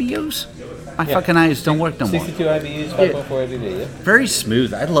 62 IBUs. My fucking eyes don't work no more. 62 IBUs, 5.4 ABV, yeah. Very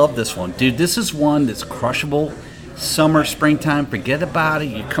smooth. I love this one, dude. This is one that's crushable. Summer, springtime, forget about it.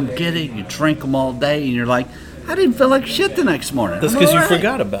 You come get it, you drink them all day, and you're like, I didn't feel like shit the next morning. That's I'm because you all right.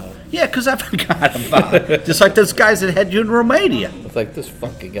 forgot about it. Yeah, because I forgot about it. Just like those guys that had you in Romania. It's like, this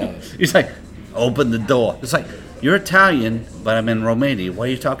fucking guy. He's like, open the door. It's like, you're Italian, but I'm in Romania. Why are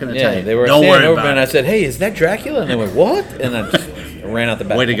you talking Yeah, Italian? they were Don't standing worry over me, about and it. I said, hey, is that Dracula? And they went, what? And I just ran out the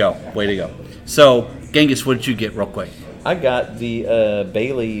back. Way to go. Way to go. So, Genghis, what did you get real quick? I got the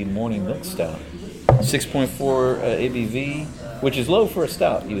Bailey Morning Milk Stout. 6.4 ABV, which is low for a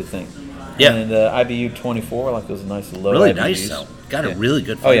stout, you would think. Yeah. And IBU 24, like those nice low Really IBUs. nice, though. Got a really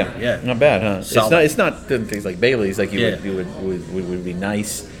good Oh, flavor. yeah. Not bad, huh? Solid. It's not things like Bailey's, like Yeah. would be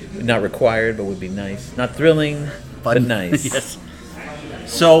nice. Not required, but would be nice. Not thrilling, but nice. Yes.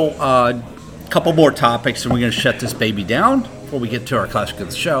 So, a couple more topics, and we're going to shut this baby down before we get to our classic of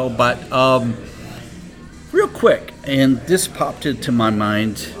the show. But real quick, and this popped into my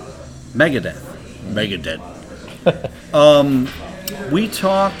mind, Megadeth. We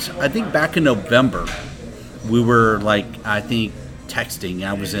talked, I think back in November, we were like, I think texting.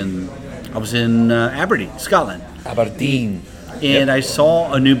 I was in Aberdeen, Scotland. Aberdeen. And I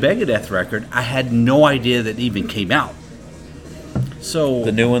saw a new Megadeth record. I had no idea that it even came out. So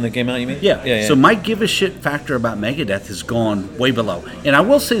The new one that came out, you mean? yeah. So my give a shit factor about Megadeth has gone way below. And I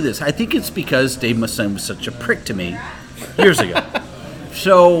will say this: I think it's because Dave Mustaine was such a prick to me years ago.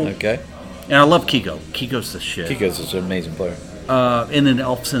 So Okay. and I love Kiko. Kiko's the shit. Kiko's is an amazing player. And then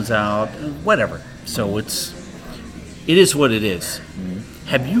Elfson's out. Whatever. So it is what it is.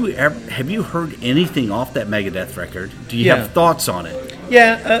 Have you heard anything off that Megadeth record? Do you Yeah. have thoughts on it?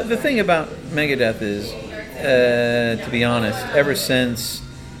 Yeah, the thing about Megadeth is, to be honest, ever since,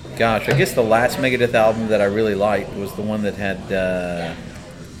 gosh, I guess the last Megadeth album that I really liked was the one that had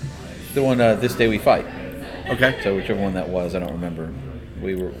This Day We Fight. Okay. So whichever one that was, I don't remember.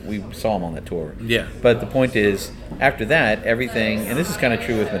 We saw them on that tour. Yeah. But the point is, after that, everything, and this is kind of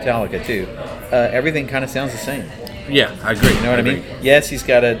true with Metallica too, everything kind of sounds the same. Yeah, I agree. You know what I mean? Yes, he's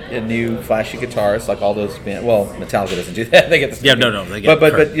got a new flashy guitarist, like all those bands. Well, Metallica doesn't do that. They get the Yeah, no, they get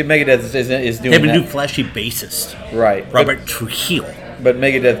but correct. Megadeth is doing They have a that. new flashy bassist, Right. Robert Trujillo. But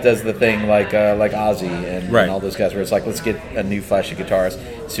Megadeth does the thing like Ozzy and Right. all those guys, where it's like, let's get a new flashy guitarist.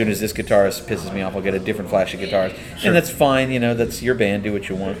 As soon as this guitarist pisses me off, I'll get a different flashy guitarist, and that's fine. You know, that's your band. Do what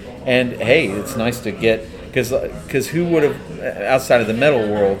you want. And hey, it's nice to get because who would have outside of the metal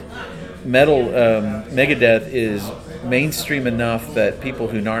world, Megadeth is mainstream enough that people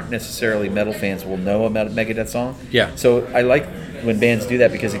who aren't necessarily metal fans will know a Megadeth song. Yeah. So I like when bands do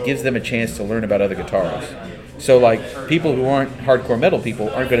that because it gives them a chance to learn about other guitarists. So like people who aren't hardcore metal people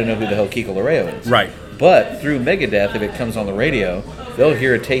aren't going to know who the hell Kiko Laureo is. Right. But through Megadeth, if it comes on the radio, they'll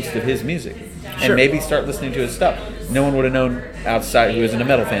hear a taste of his music and Sure. maybe start listening to his stuff. No one would have known outside who isn't a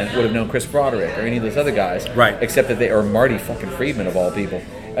metal fan would have known Chris Broderick or any of those other guys. Right. Except that or Marty fucking Friedman of all people.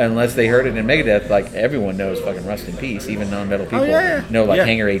 Unless they heard it in Megadeth, like everyone knows fucking Rust in Peace, even non-metal people know like Yeah.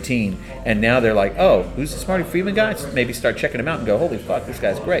 Hangar 18. And now they're like, oh, who's this Marty Friedman guy? So maybe start checking him out and go, holy fuck, this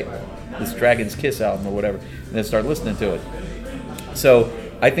guy's great. This Dragon's Kiss album or whatever. And then start listening to it. So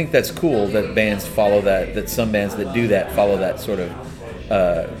I think that's cool that bands follow that some bands that do that follow that sort of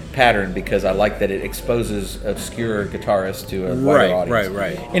pattern, because I like that it exposes obscure guitarists to a wider audience.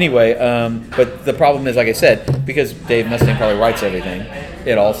 Right. Anyway, but the problem is, like I said, because Dave Mustaine probably writes everything,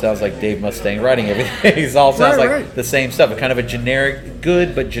 it all sounds like Dave Mustaine writing everything. It all sounds like the same stuff. A kind of a generic,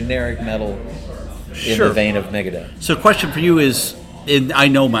 good but generic metal in Sure. the vein of Megadeth. So, question for you is, and I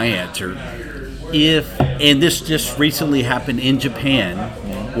know my answer. And this just recently happened in Japan,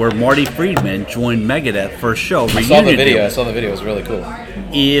 where Marty Friedman joined Megadeth for a show. I saw the video. It was really cool.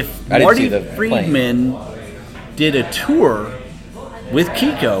 If I didn't Marty see the Friedman did a tour with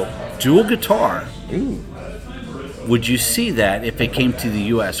Kiko, dual guitar, would you see that if it came to the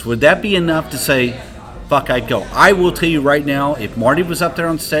U.S.? Would that be enough to say, fuck, I'd go? I will tell you right now, if Marty was up there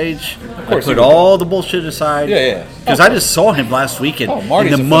on stage, I'd course put he would. all the bullshit aside. Yeah. Because I just saw him last weekend, Oh,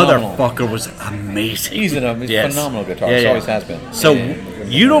 Marty's and the a phenomenal- motherfucker was amazing. He's a Yes. phenomenal guitarist. Always has been. So Yeah.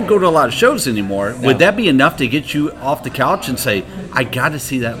 you don't go to a lot of shows anymore. No. Would that be enough to get you off the couch and say, I got to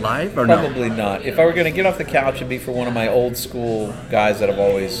see that live, or no? Probably not. If I were going to get off the couch, it'd be for one of my old school guys that have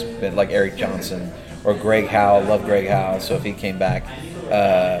always been, like Eric Johnson or Greg Howe. Love Greg Howe. So if he came back,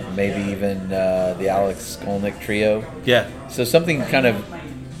 maybe even the Alex Skolnick trio. Yeah. So something kind of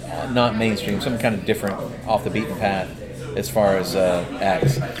not mainstream, something kind of different, off the beaten path as far as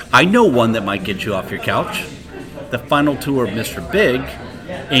acts. I know one that might get you off your couch. The final tour of Mr. Big,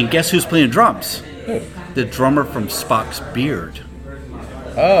 and guess who's playing drums? The drummer from Spock's Beard.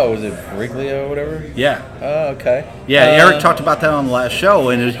 Oh, was it Briglio or whatever? Yeah. Oh, okay. Yeah, Eric talked about that on the last show,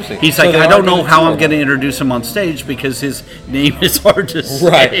 and he's So like, they I are don't know gonna how tour I'm going to introduce him on stage because his name is hard to say.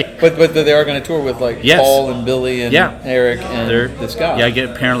 Right, but they are going to tour with like Yes. Paul and Billy and Yeah. Eric and this guy. Yeah,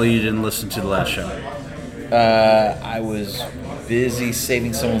 apparently you didn't listen to the last show. I was busy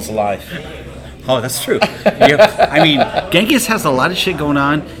saving someone's life. Oh, that's true. Yeah, I mean, Genghis has a lot of shit going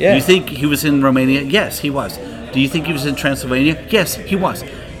on. Yeah. Do you think he was in Romania? Yes, he was. Do you think he was in Transylvania? Yes, he was.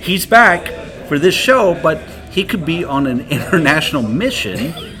 He's back for this show, but he could be on an international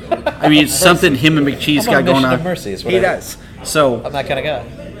mission. I mean, it's something him and McCheese I'm on got a going mission on. of mercy is what He I do. does. So I'm that kind of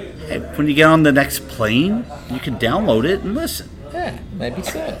guy. when you get on the next plane, you can download it and listen. Yeah, maybe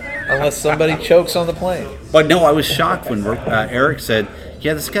so. Unless somebody chokes on the plane. But no, I was shocked when Eric said,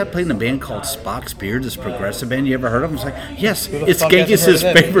 yeah, this guy played in a band called Spock's Beard, this progressive band. You ever heard of him? I was like, yes, the it's fuck hasn't Genghis's heard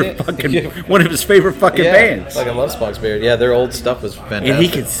of that? favorite Yeah. fucking, Yeah. one of his favorite fucking bands. Like I love Spock's Beard. Yeah, their old stuff was fantastic. And he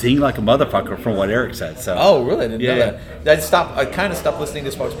could sing like a motherfucker from what Eric said. So. Oh, really? I didn't know Yeah. that. I kind of stopped listening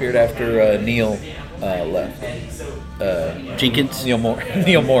to Spock's Beard after Neil left. Jenkins? Neil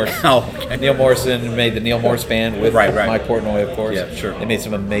Morse. Oh, okay. Neil Morrison made the Neil Morse band with Right. Mike Portnoy, of course. Yeah, sure. They made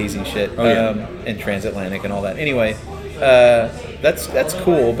some amazing shit. Oh, yeah. And Transatlantic and all that. Anyway, that's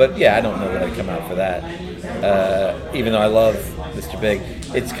cool, but yeah, I don't know that I'd come out for that. Even though I love Mr. Big,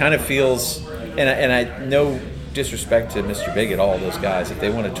 it kind of feels, and I no disrespect to Mr. Big at all. Those guys, if they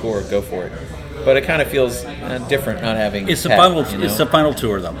want to tour, go for it. but it kind of feels different not having. It's the Pat, final. you know? It's the final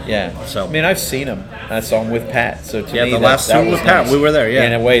tour, though. Yeah. So I mean, I've seen him. I saw him with Pat. So to Yeah, me, the that, last that tour was with Pat, nice. we were there, yeah.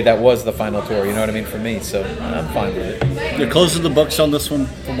 In a way, that was the final tour. You know what I mean for me. So I'm fine with it. They're closing the books on this one,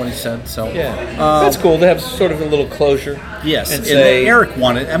 from what he said. So Yeah, that's cool to have sort of a little closure. Yes, and and say Eric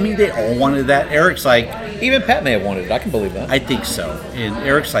wanted. I mean, they all wanted that. Eric's like, even Pat may have wanted it. I can believe that. I think so. And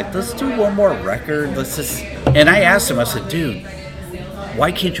Eric's like, let's do one more record. Let's just. And I asked him. I said, dude,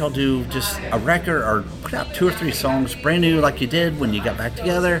 why can't y'all do just a record or put out 2 or 3 songs brand new like you did when you got back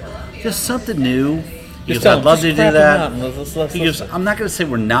together? Just something new. He goes, tell I'd him, love just to do crap 'em that. out and let's He goes, I'm not going to say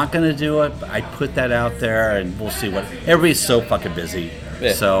we're not going to do it, but I put that out there and we'll see what. Everybody's so fucking busy.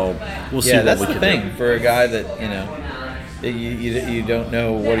 Yeah. So we'll see yeah, what that's we the can thing do. for a guy that you don't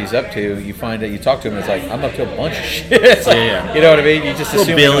know what he's up to. You find that you talk to him, and it's like I'm up to a bunch of shit. It's like, Yeah. You know what I mean? You just Well,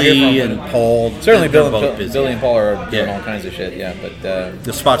 assume we don't hear Billy from and him. Paul. Certainly they're Billy, both busy. Billy and Paul are doing Yeah. all kinds of shit. Yeah, but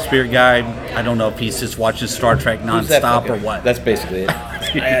The Spot Spirit guy, I don't know if he's just watching Star Trek who's that nonstop or fucking- what. That's basically it.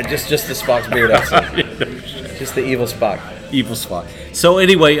 Yeah, just the Spock's beard outside. Just the evil Spock. Evil Spot. So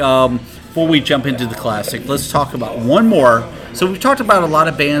anyway, before we jump into the classic, let's talk about one more. So we've talked about a lot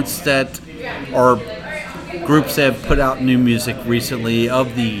of bands that are groups that have put out new music recently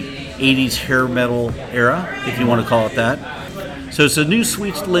of the 80s hair metal era, if you want to call it that. So it's a new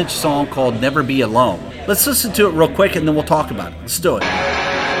Sweet Lynch song called Never Be Alone. Let's listen to it real quick and then we'll talk about it. Let's do it.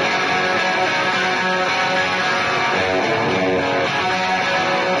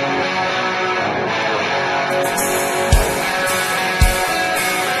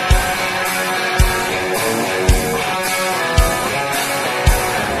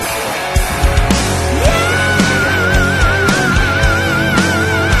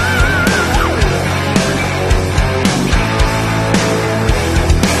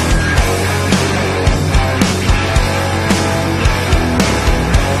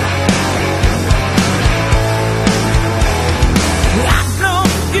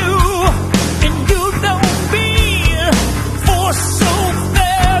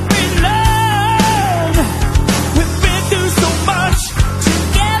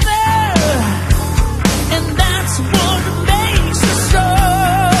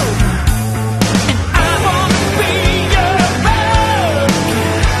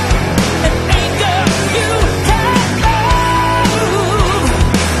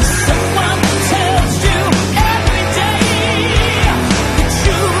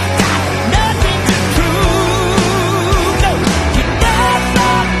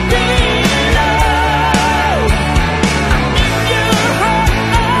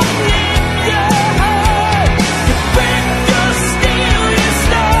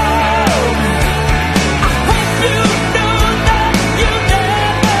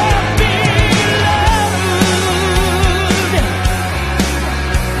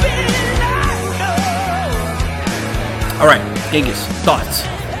 All right, Genghis, thoughts?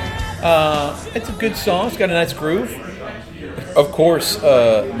 It's a good song. It's got a nice groove. Of course,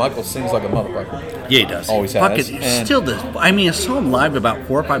 Michael sings like a motherfucker. Yeah, he does. Always has. Fucking, And- still does. I mean, I saw him live about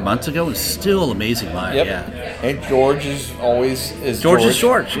 4 or 5 months ago, and still amazing live. Yep. Yeah. And George is always George is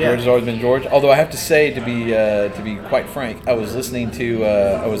George, yeah. George has always been George. Although I have to say, to be quite frank, I was listening to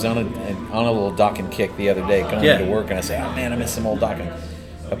I was on a little Dokken kick the other day going Yeah. to work, and I said, "Oh man, I miss some old Dokken."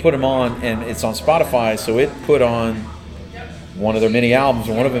 I put them on, and it's on Spotify, so it put on one of their mini albums,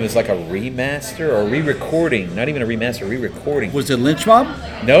 and one of them is like a remaster or re-recording. Not even a remaster, re-recording. Was it Lynch Mob?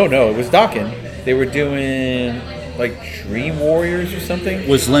 No, it was Dokken. They were doing like Dream Warriors or something.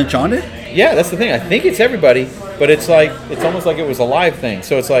 Was Lynch on it? Yeah, that's the thing. I think it's everybody, but it's almost like it was a live thing.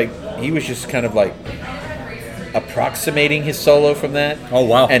 So it's like he was just kind of like approximating his solo from that. Oh,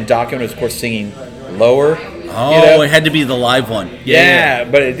 wow. And Dokken was, of course, singing lower. Oh, you know? it had to be the live one. Yeah,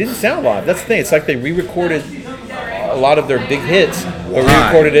 but it didn't sound live. That's the thing. It's like they re-recorded a lot of their big hits, but Why?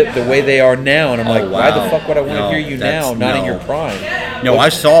 re-recorded it the way they are now. And I'm like, why wow. the fuck would I want to No, hear you that's- now, not in no. your prime? No, I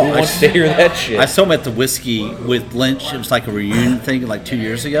saw. Who wants to hear that shit? I saw him at the Whiskey with Lynch. It was like a reunion thing, like 2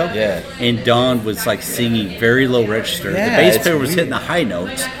 years ago. Yeah. And Don was like singing very low register. Yeah, the bass it's player was weird. hitting the high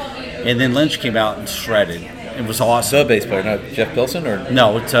notes, and then Lynch came out and shredded. It was awesome. The bass player, not Jeff Pilson, or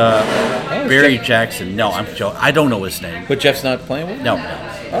No, it's it's Barry Jeff- Jackson. No, I'm joking. I don't know his name. but Jeff's not playing with him? No,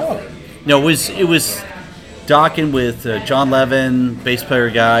 Oh. no. It was Dokken with John Levin, bass player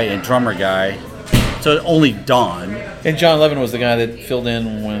guy, and drummer guy. So only Don. And John Levin was the guy that filled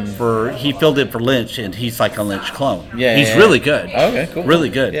in when. He filled in for Lynch, and he's like a Lynch clone. Yeah, he's yeah, really yeah. good. Okay, cool. Really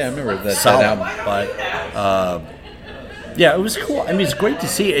good. Yeah, I remember that Solid, album. But yeah, it was cool. I mean, it's great to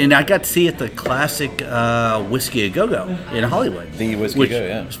see it, and I got to see it at the classic Whiskey A Go Go in Hollywood. The Whiskey which A Go,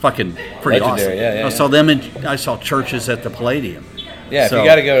 yeah. was fucking pretty Legendary, awesome. yeah, yeah, I saw them, and I saw Churches at the Palladium. Yeah, if So- you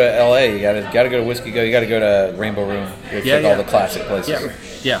got to go to L.A., you got to go to Whiskey Go. You got to go to Rainbow Room. It's Yeah, like yeah. all the classic places.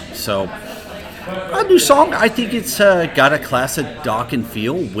 Yeah. So, a new song. I think it's got a classic Dokken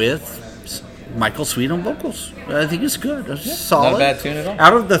feel with Michael Sweet on vocals. I think it's good. It's solid. not a bad tune at all.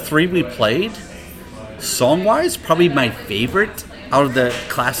 Out of the three we played, song-wise, probably my favorite out of the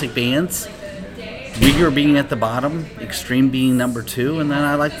classic bands. Uyghur being at the bottom, Extreme being number 2, and then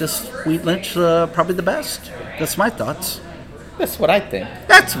I like this Sweet Lynch probably the best. That's my thoughts. That's what I think.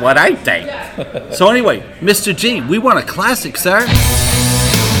 That's what I think. So anyway, Mr. G, we want a classic, sir.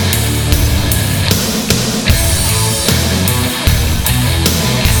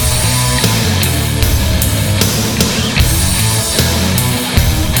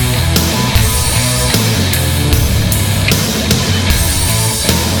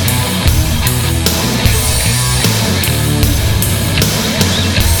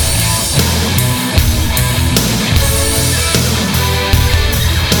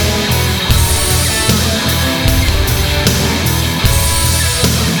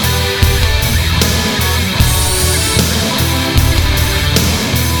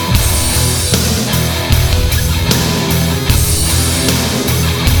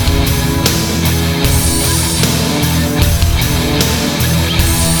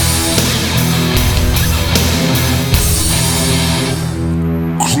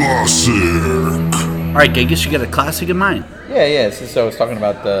 Classic. All right, Genghis, you got a classic in mind. Yeah. So I was talking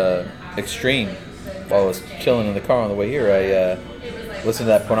about the Extreme while I was chilling in the car on the way here. I listened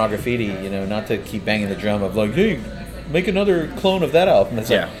to that Pornography, not to keep banging the drum of like, hey, make another clone of that album. It's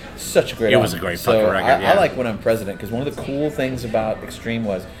Yeah. like such a great It album. was a great so fucking record, yeah. I like When I'm President because one of the cool things about Extreme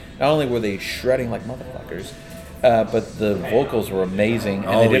was not only were they shredding like motherfuckers, but the vocals were amazing,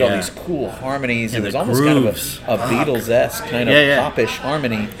 and they did all yeah. these cool harmonies. And it was the almost grooves. kind of a Beatles-esque kind of Yeah. popish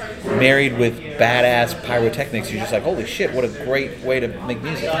harmony married with badass pyrotechnics. You're just like, holy shit, what a great way to make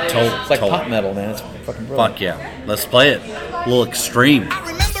music. It's like pop metal, man. It's fucking brilliant. Fuck yeah. Let's play it. A little Extreme. I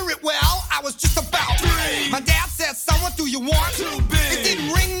remember it well, I was just about 3. My dad said, son, what do you want? Too big. It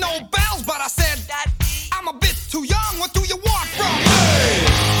didn't ring no bells, but I said, I'm a bit too young, what do you want from me?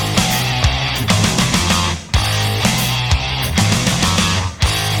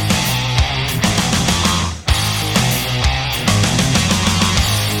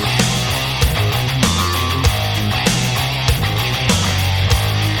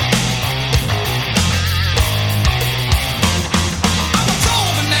 I'm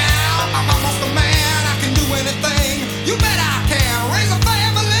older now, I'm almost a man, I can do anything. You bet I can. Raise a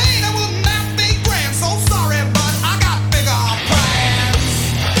family, that wouldn't that be grand? So sorry, but I got bigger plans.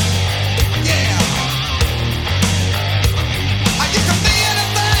 Yeah. You can be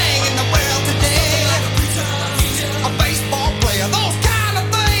anything in the world today. A baseball player, those kind of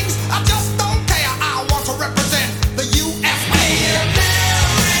things. I just don't care. I want to represent the USA.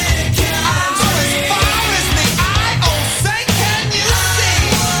 So as far as the eye, oh say, can you see?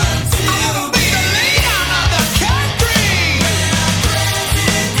 I wanna be the leader of the country.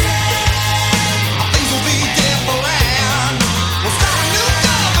 Things will be different. We'll start a new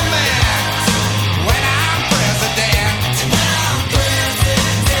government when I'm president.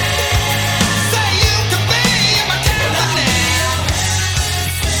 Say you can be my cabinet.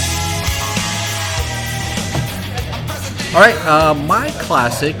 All right, my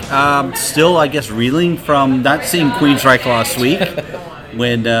classic. Still, I guess, reeling from not seeing Queensryche last week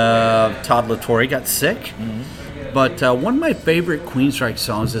when Todd La Torre got sick. But one of my favorite Queensryche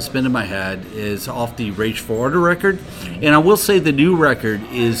songs that's been in my head is off the Rage for Order record. And I will say the new record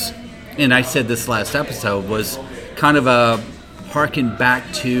is, and I said this last episode, was kind of a harken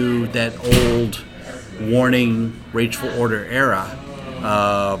back to that old Warning Rage for Order era.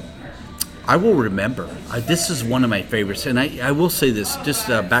 I will remember. This is one of my favorites. And I will say this, just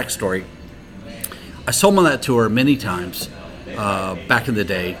a backstory. I saw him on that tour many times back in the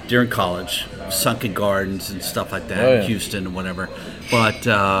day during college, Sunken Gardens and stuff like that, Oh, yeah. Houston and whatever. But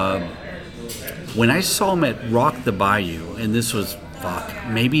when I saw him at Rock the Bayou, and this was,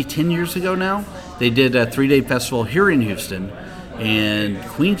 maybe 10 years ago now, they did a 3-day festival here in Houston, and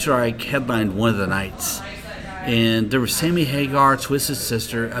Queensryche headlined one of the nights. And there was Sammy Hagar, Twisted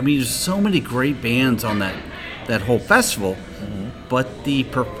Sister. I mean, there's so many great bands on that whole festival. But the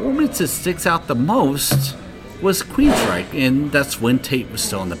performance that sticks out the most was Queensryche, and that's when Tate was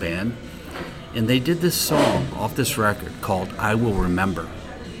still in the band. And they did this song off this record called I Will Remember.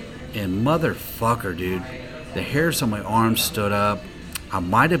 And motherfucker, dude, the hairs on my arms stood up. I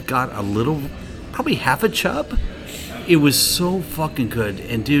might have got a little, probably half a chub. It was so fucking good.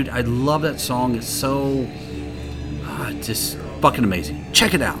 And dude, I love that song. It's so, just fucking amazing.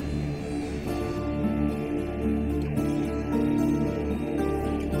 Check it out.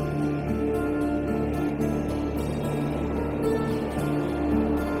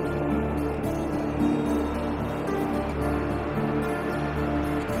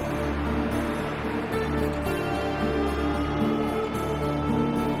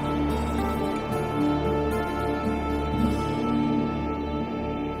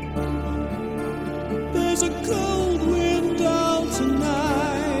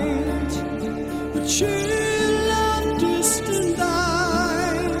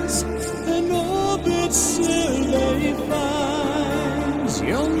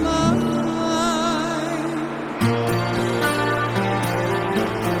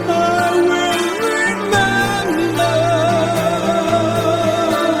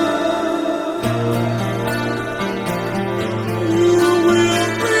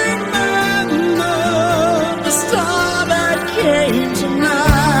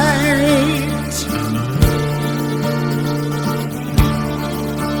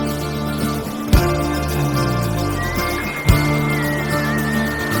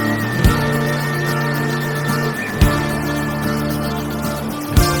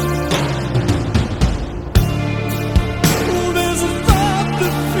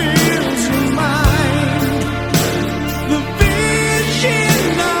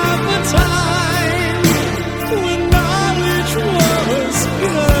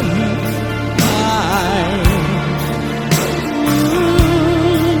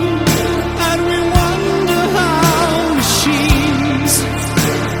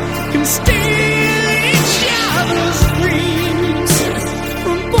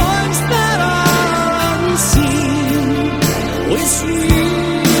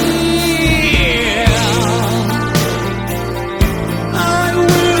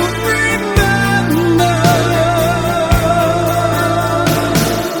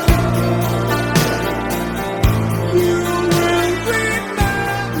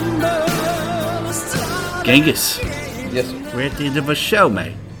 Genghis, Yes, sir. we're at the end of a show,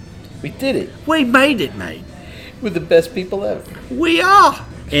 mate. We did it. We made it, mate. We're the best people ever. We are.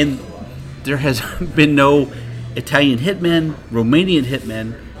 And there has been no Italian hitmen, Romanian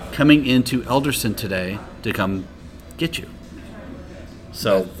hitmen coming into Elderson today to come get you.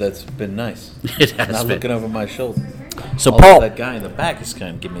 So That's been nice. it has Not been. looking over my shoulder. So Although Paul, that guy in the back is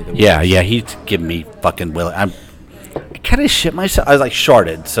kind of giving me the yeah, he's giving me fucking willy. I kind of shit myself. I was like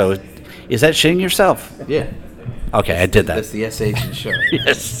sharded. So is that shitting yourself? Yeah. Okay, I did that. That's the SH in the show.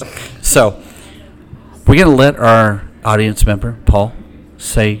 Yes. So we're gonna let our audience member Paul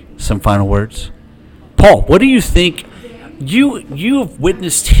say some final words. Paul, what do you think? You have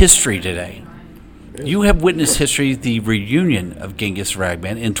witnessed history today. You have witnessed history, the reunion of Genghis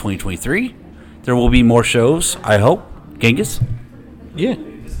Ragman in 2023. There will be more shows, I hope. Genghis? Yeah,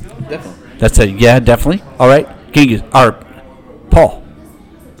 definitely. That's it. Yeah, definitely. All right. Genghis, or Paul,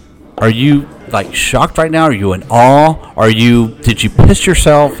 are you like shocked right now? Are you in awe? Did you piss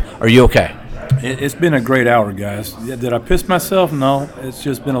yourself? Are you okay? It's been a great hour, guys. Did I piss myself? No. It's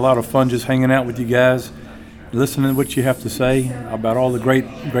just been a lot of fun just hanging out with you guys, listening to what you have to say about all the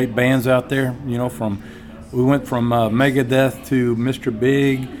great bands out there. You know, we went from Megadeth to Mr.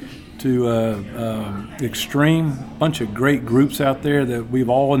 Big to Extreme. Bunch of great groups out there that we've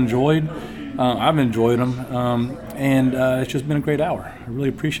all enjoyed. I've enjoyed them, and it's just been a great hour. I really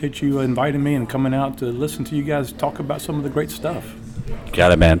appreciate you inviting me and coming out to listen to you guys talk about some of the great stuff.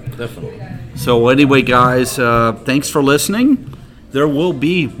 Got it, man. Definitely. So anyway, guys, thanks for listening. There will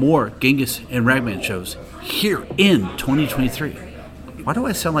be more Genghis and Ragman shows here in 2023. Why do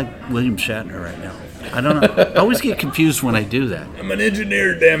I sound like William Shatner right now? I don't know. I always get confused when I do that. I'm an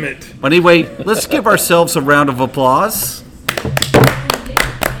engineer, damn it. But anyway, let's give ourselves a round of applause.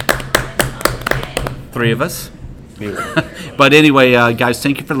 3 of us. But anyway, guys,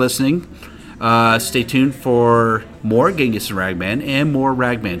 thank you for listening. Stay tuned for more Genghis and Ragman and more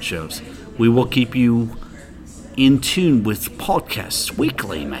Ragman shows. We will keep you in tune with podcasts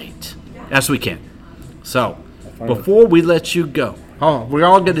weekly, mate, as we can. So, before we let you go, we're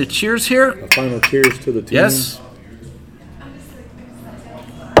all going to cheers here. Final cheers to the team. Yes.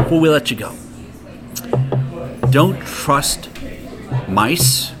 Before we let you go, don't trust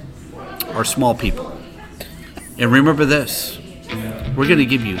mice or small people. And remember this, we're going to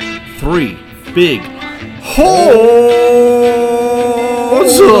give you 3 big holes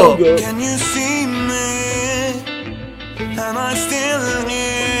up. Can you see me? Am I still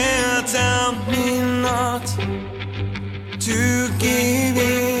here? Tell me not to give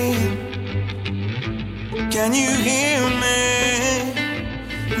in. Can you hear me?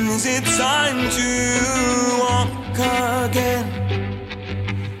 Is it time to walk again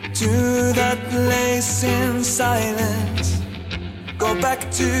to that place in silence? Go back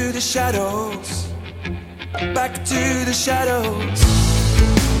to the shadows. Back to the shadows.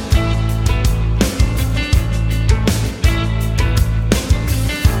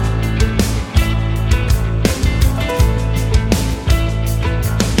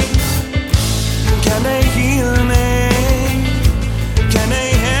 Can they heal me? Can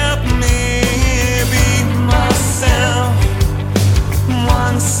they help me be myself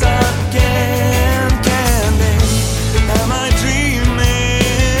once again? Can they? Am I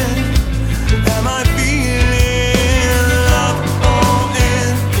dreaming? Am I feeling love, or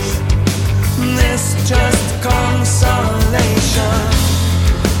is this just consolation?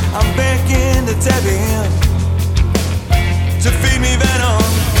 I'm begging the devil to feed me venom.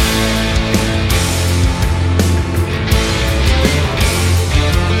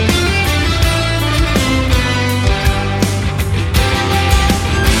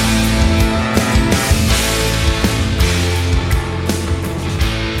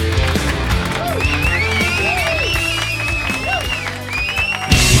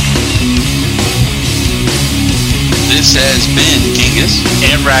 This has been Genghis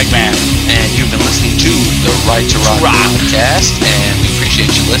And Ragman. and you've been listening to the Right to Rock podcast, and we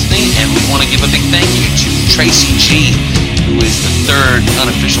appreciate you listening, and we want to give a big thank you to Tracy G, who is the 3rd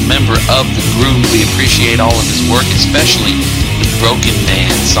unofficial member of the group. We appreciate all of his work, especially the Broken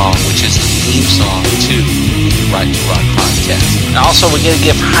Man song, which is the theme song to the Right to Rock podcast. And also, we're going to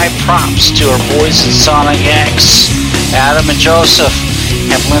give high props to our boys in Sonic X. Adam and Joseph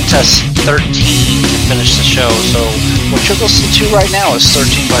have lent us 13 to finish the show. So what you're listening to right now is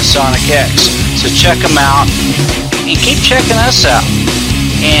 13 by Sonic X. So check them out and keep checking us out.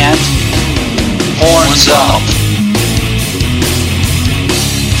 And horns up.